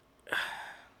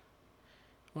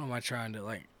am I trying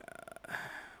to,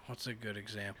 what's a good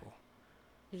example?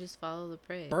 You just follow the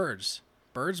prey. Birds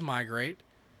migrate,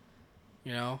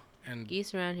 and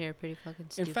geese around here are pretty fucking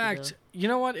stupid. In fact, you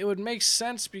know what? It would make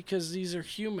sense because these are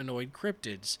humanoid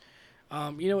cryptids.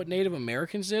 You know what Native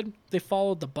Americans did? They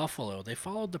followed the buffalo. They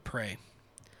followed the prey.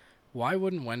 Why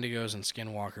wouldn't Wendigos and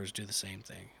Skinwalkers do the same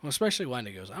thing? Well, especially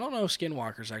Wendigos. I don't know if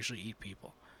Skinwalkers actually eat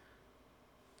people.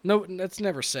 No, that's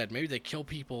never said. Maybe they kill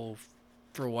people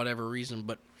for whatever reason,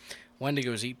 but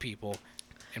Wendigos eat people,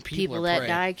 and people are that prey.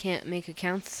 Die can't make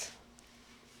accounts.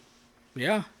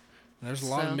 Yeah, there's a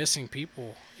lot of missing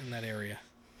people in that area.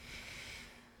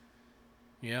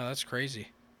 Yeah, that's crazy.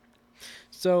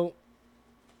 So,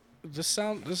 this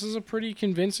is a pretty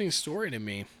convincing story to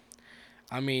me.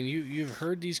 I mean, you've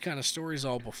heard these kind of stories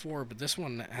all before, but this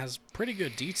one has pretty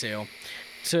good detail.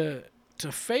 To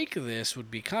fake this would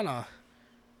be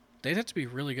they'd have to be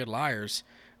really good liars.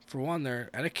 For one, they're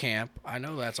at a camp. I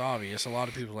know that's obvious. A lot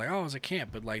of people are like, oh, it was a camp,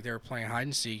 but like they were playing hide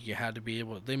and seek. You had to be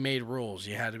able. They made rules.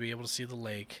 You had to be able to see the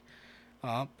lake.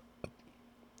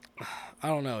 I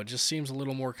don't know, it just seems a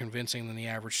little more convincing than the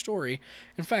average story.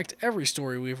 In fact, every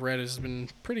story we've read has been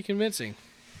pretty convincing.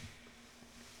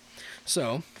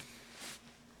 So,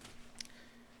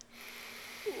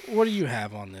 what do you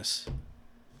have on this?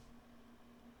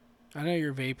 I know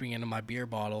you're vaping into my beer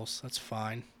bottles. That's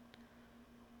fine.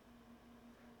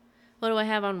 What do I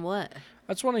have on what?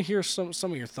 I just want to hear some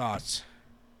of your thoughts.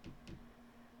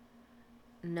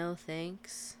 No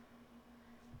thanks.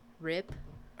 Rip.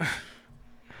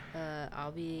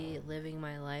 I'll be living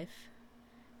my life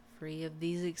free of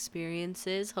these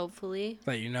experiences, hopefully.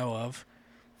 That you know of.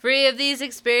 Free of these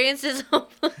experiences,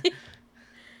 hopefully.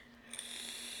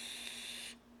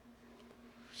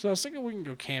 So I was thinking we can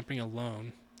go camping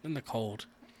alone in the cold.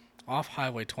 Off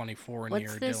Highway 24 near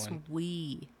What's this Dillon.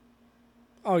 we?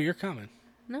 Oh, you're coming.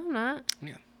 No, I'm not.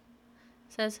 Yeah.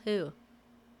 Says who?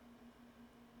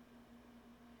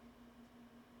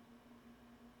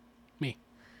 Me.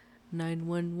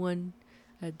 911.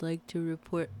 I'd like to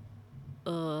report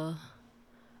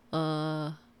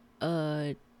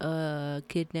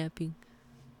kidnapping.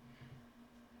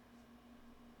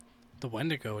 The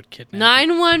Wendigo would kidnap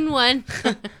 911.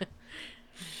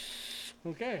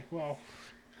 Okay, well,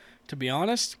 to be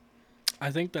honest,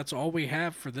 I think that's all we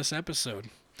have for this episode.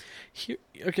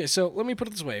 Okay, so let me put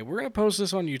it this way. We're going to post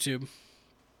this on YouTube.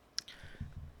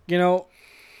 You know,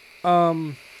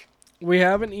 we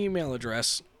have an email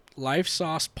address,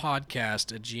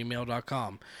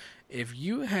 lifesaucepodcast@gmail.com. If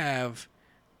you have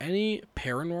any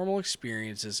paranormal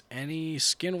experiences, any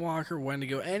skinwalker,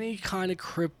 Wendigo, any kind of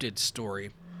cryptid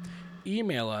story,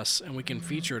 email us and we can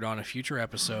feature it on a future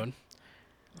episode.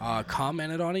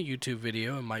 Comment it on a YouTube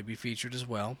video. It might be featured as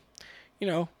well. You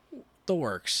know, the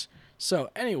works. So,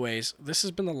 anyways, this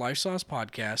has been the Life Sauce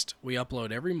Podcast. We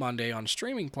upload every Monday on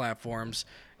streaming platforms.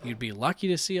 You'd be lucky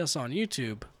to see us on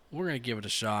YouTube. We're going to give it a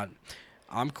shot.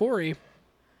 I'm Corey.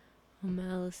 I'm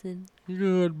Allison.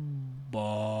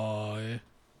 Goodbye.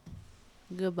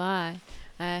 Goodbye.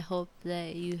 I hope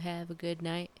that you have a good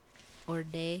night or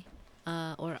day,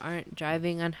 or aren't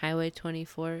driving on Highway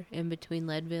 24 in between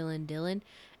Leadville and Dillon.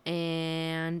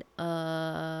 And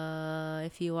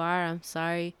if you are, I'm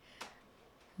sorry.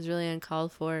 It was really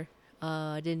uncalled for.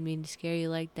 I didn't mean to scare you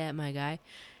like that, my guy.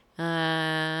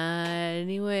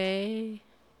 Anyway,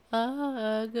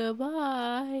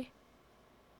 goodbye.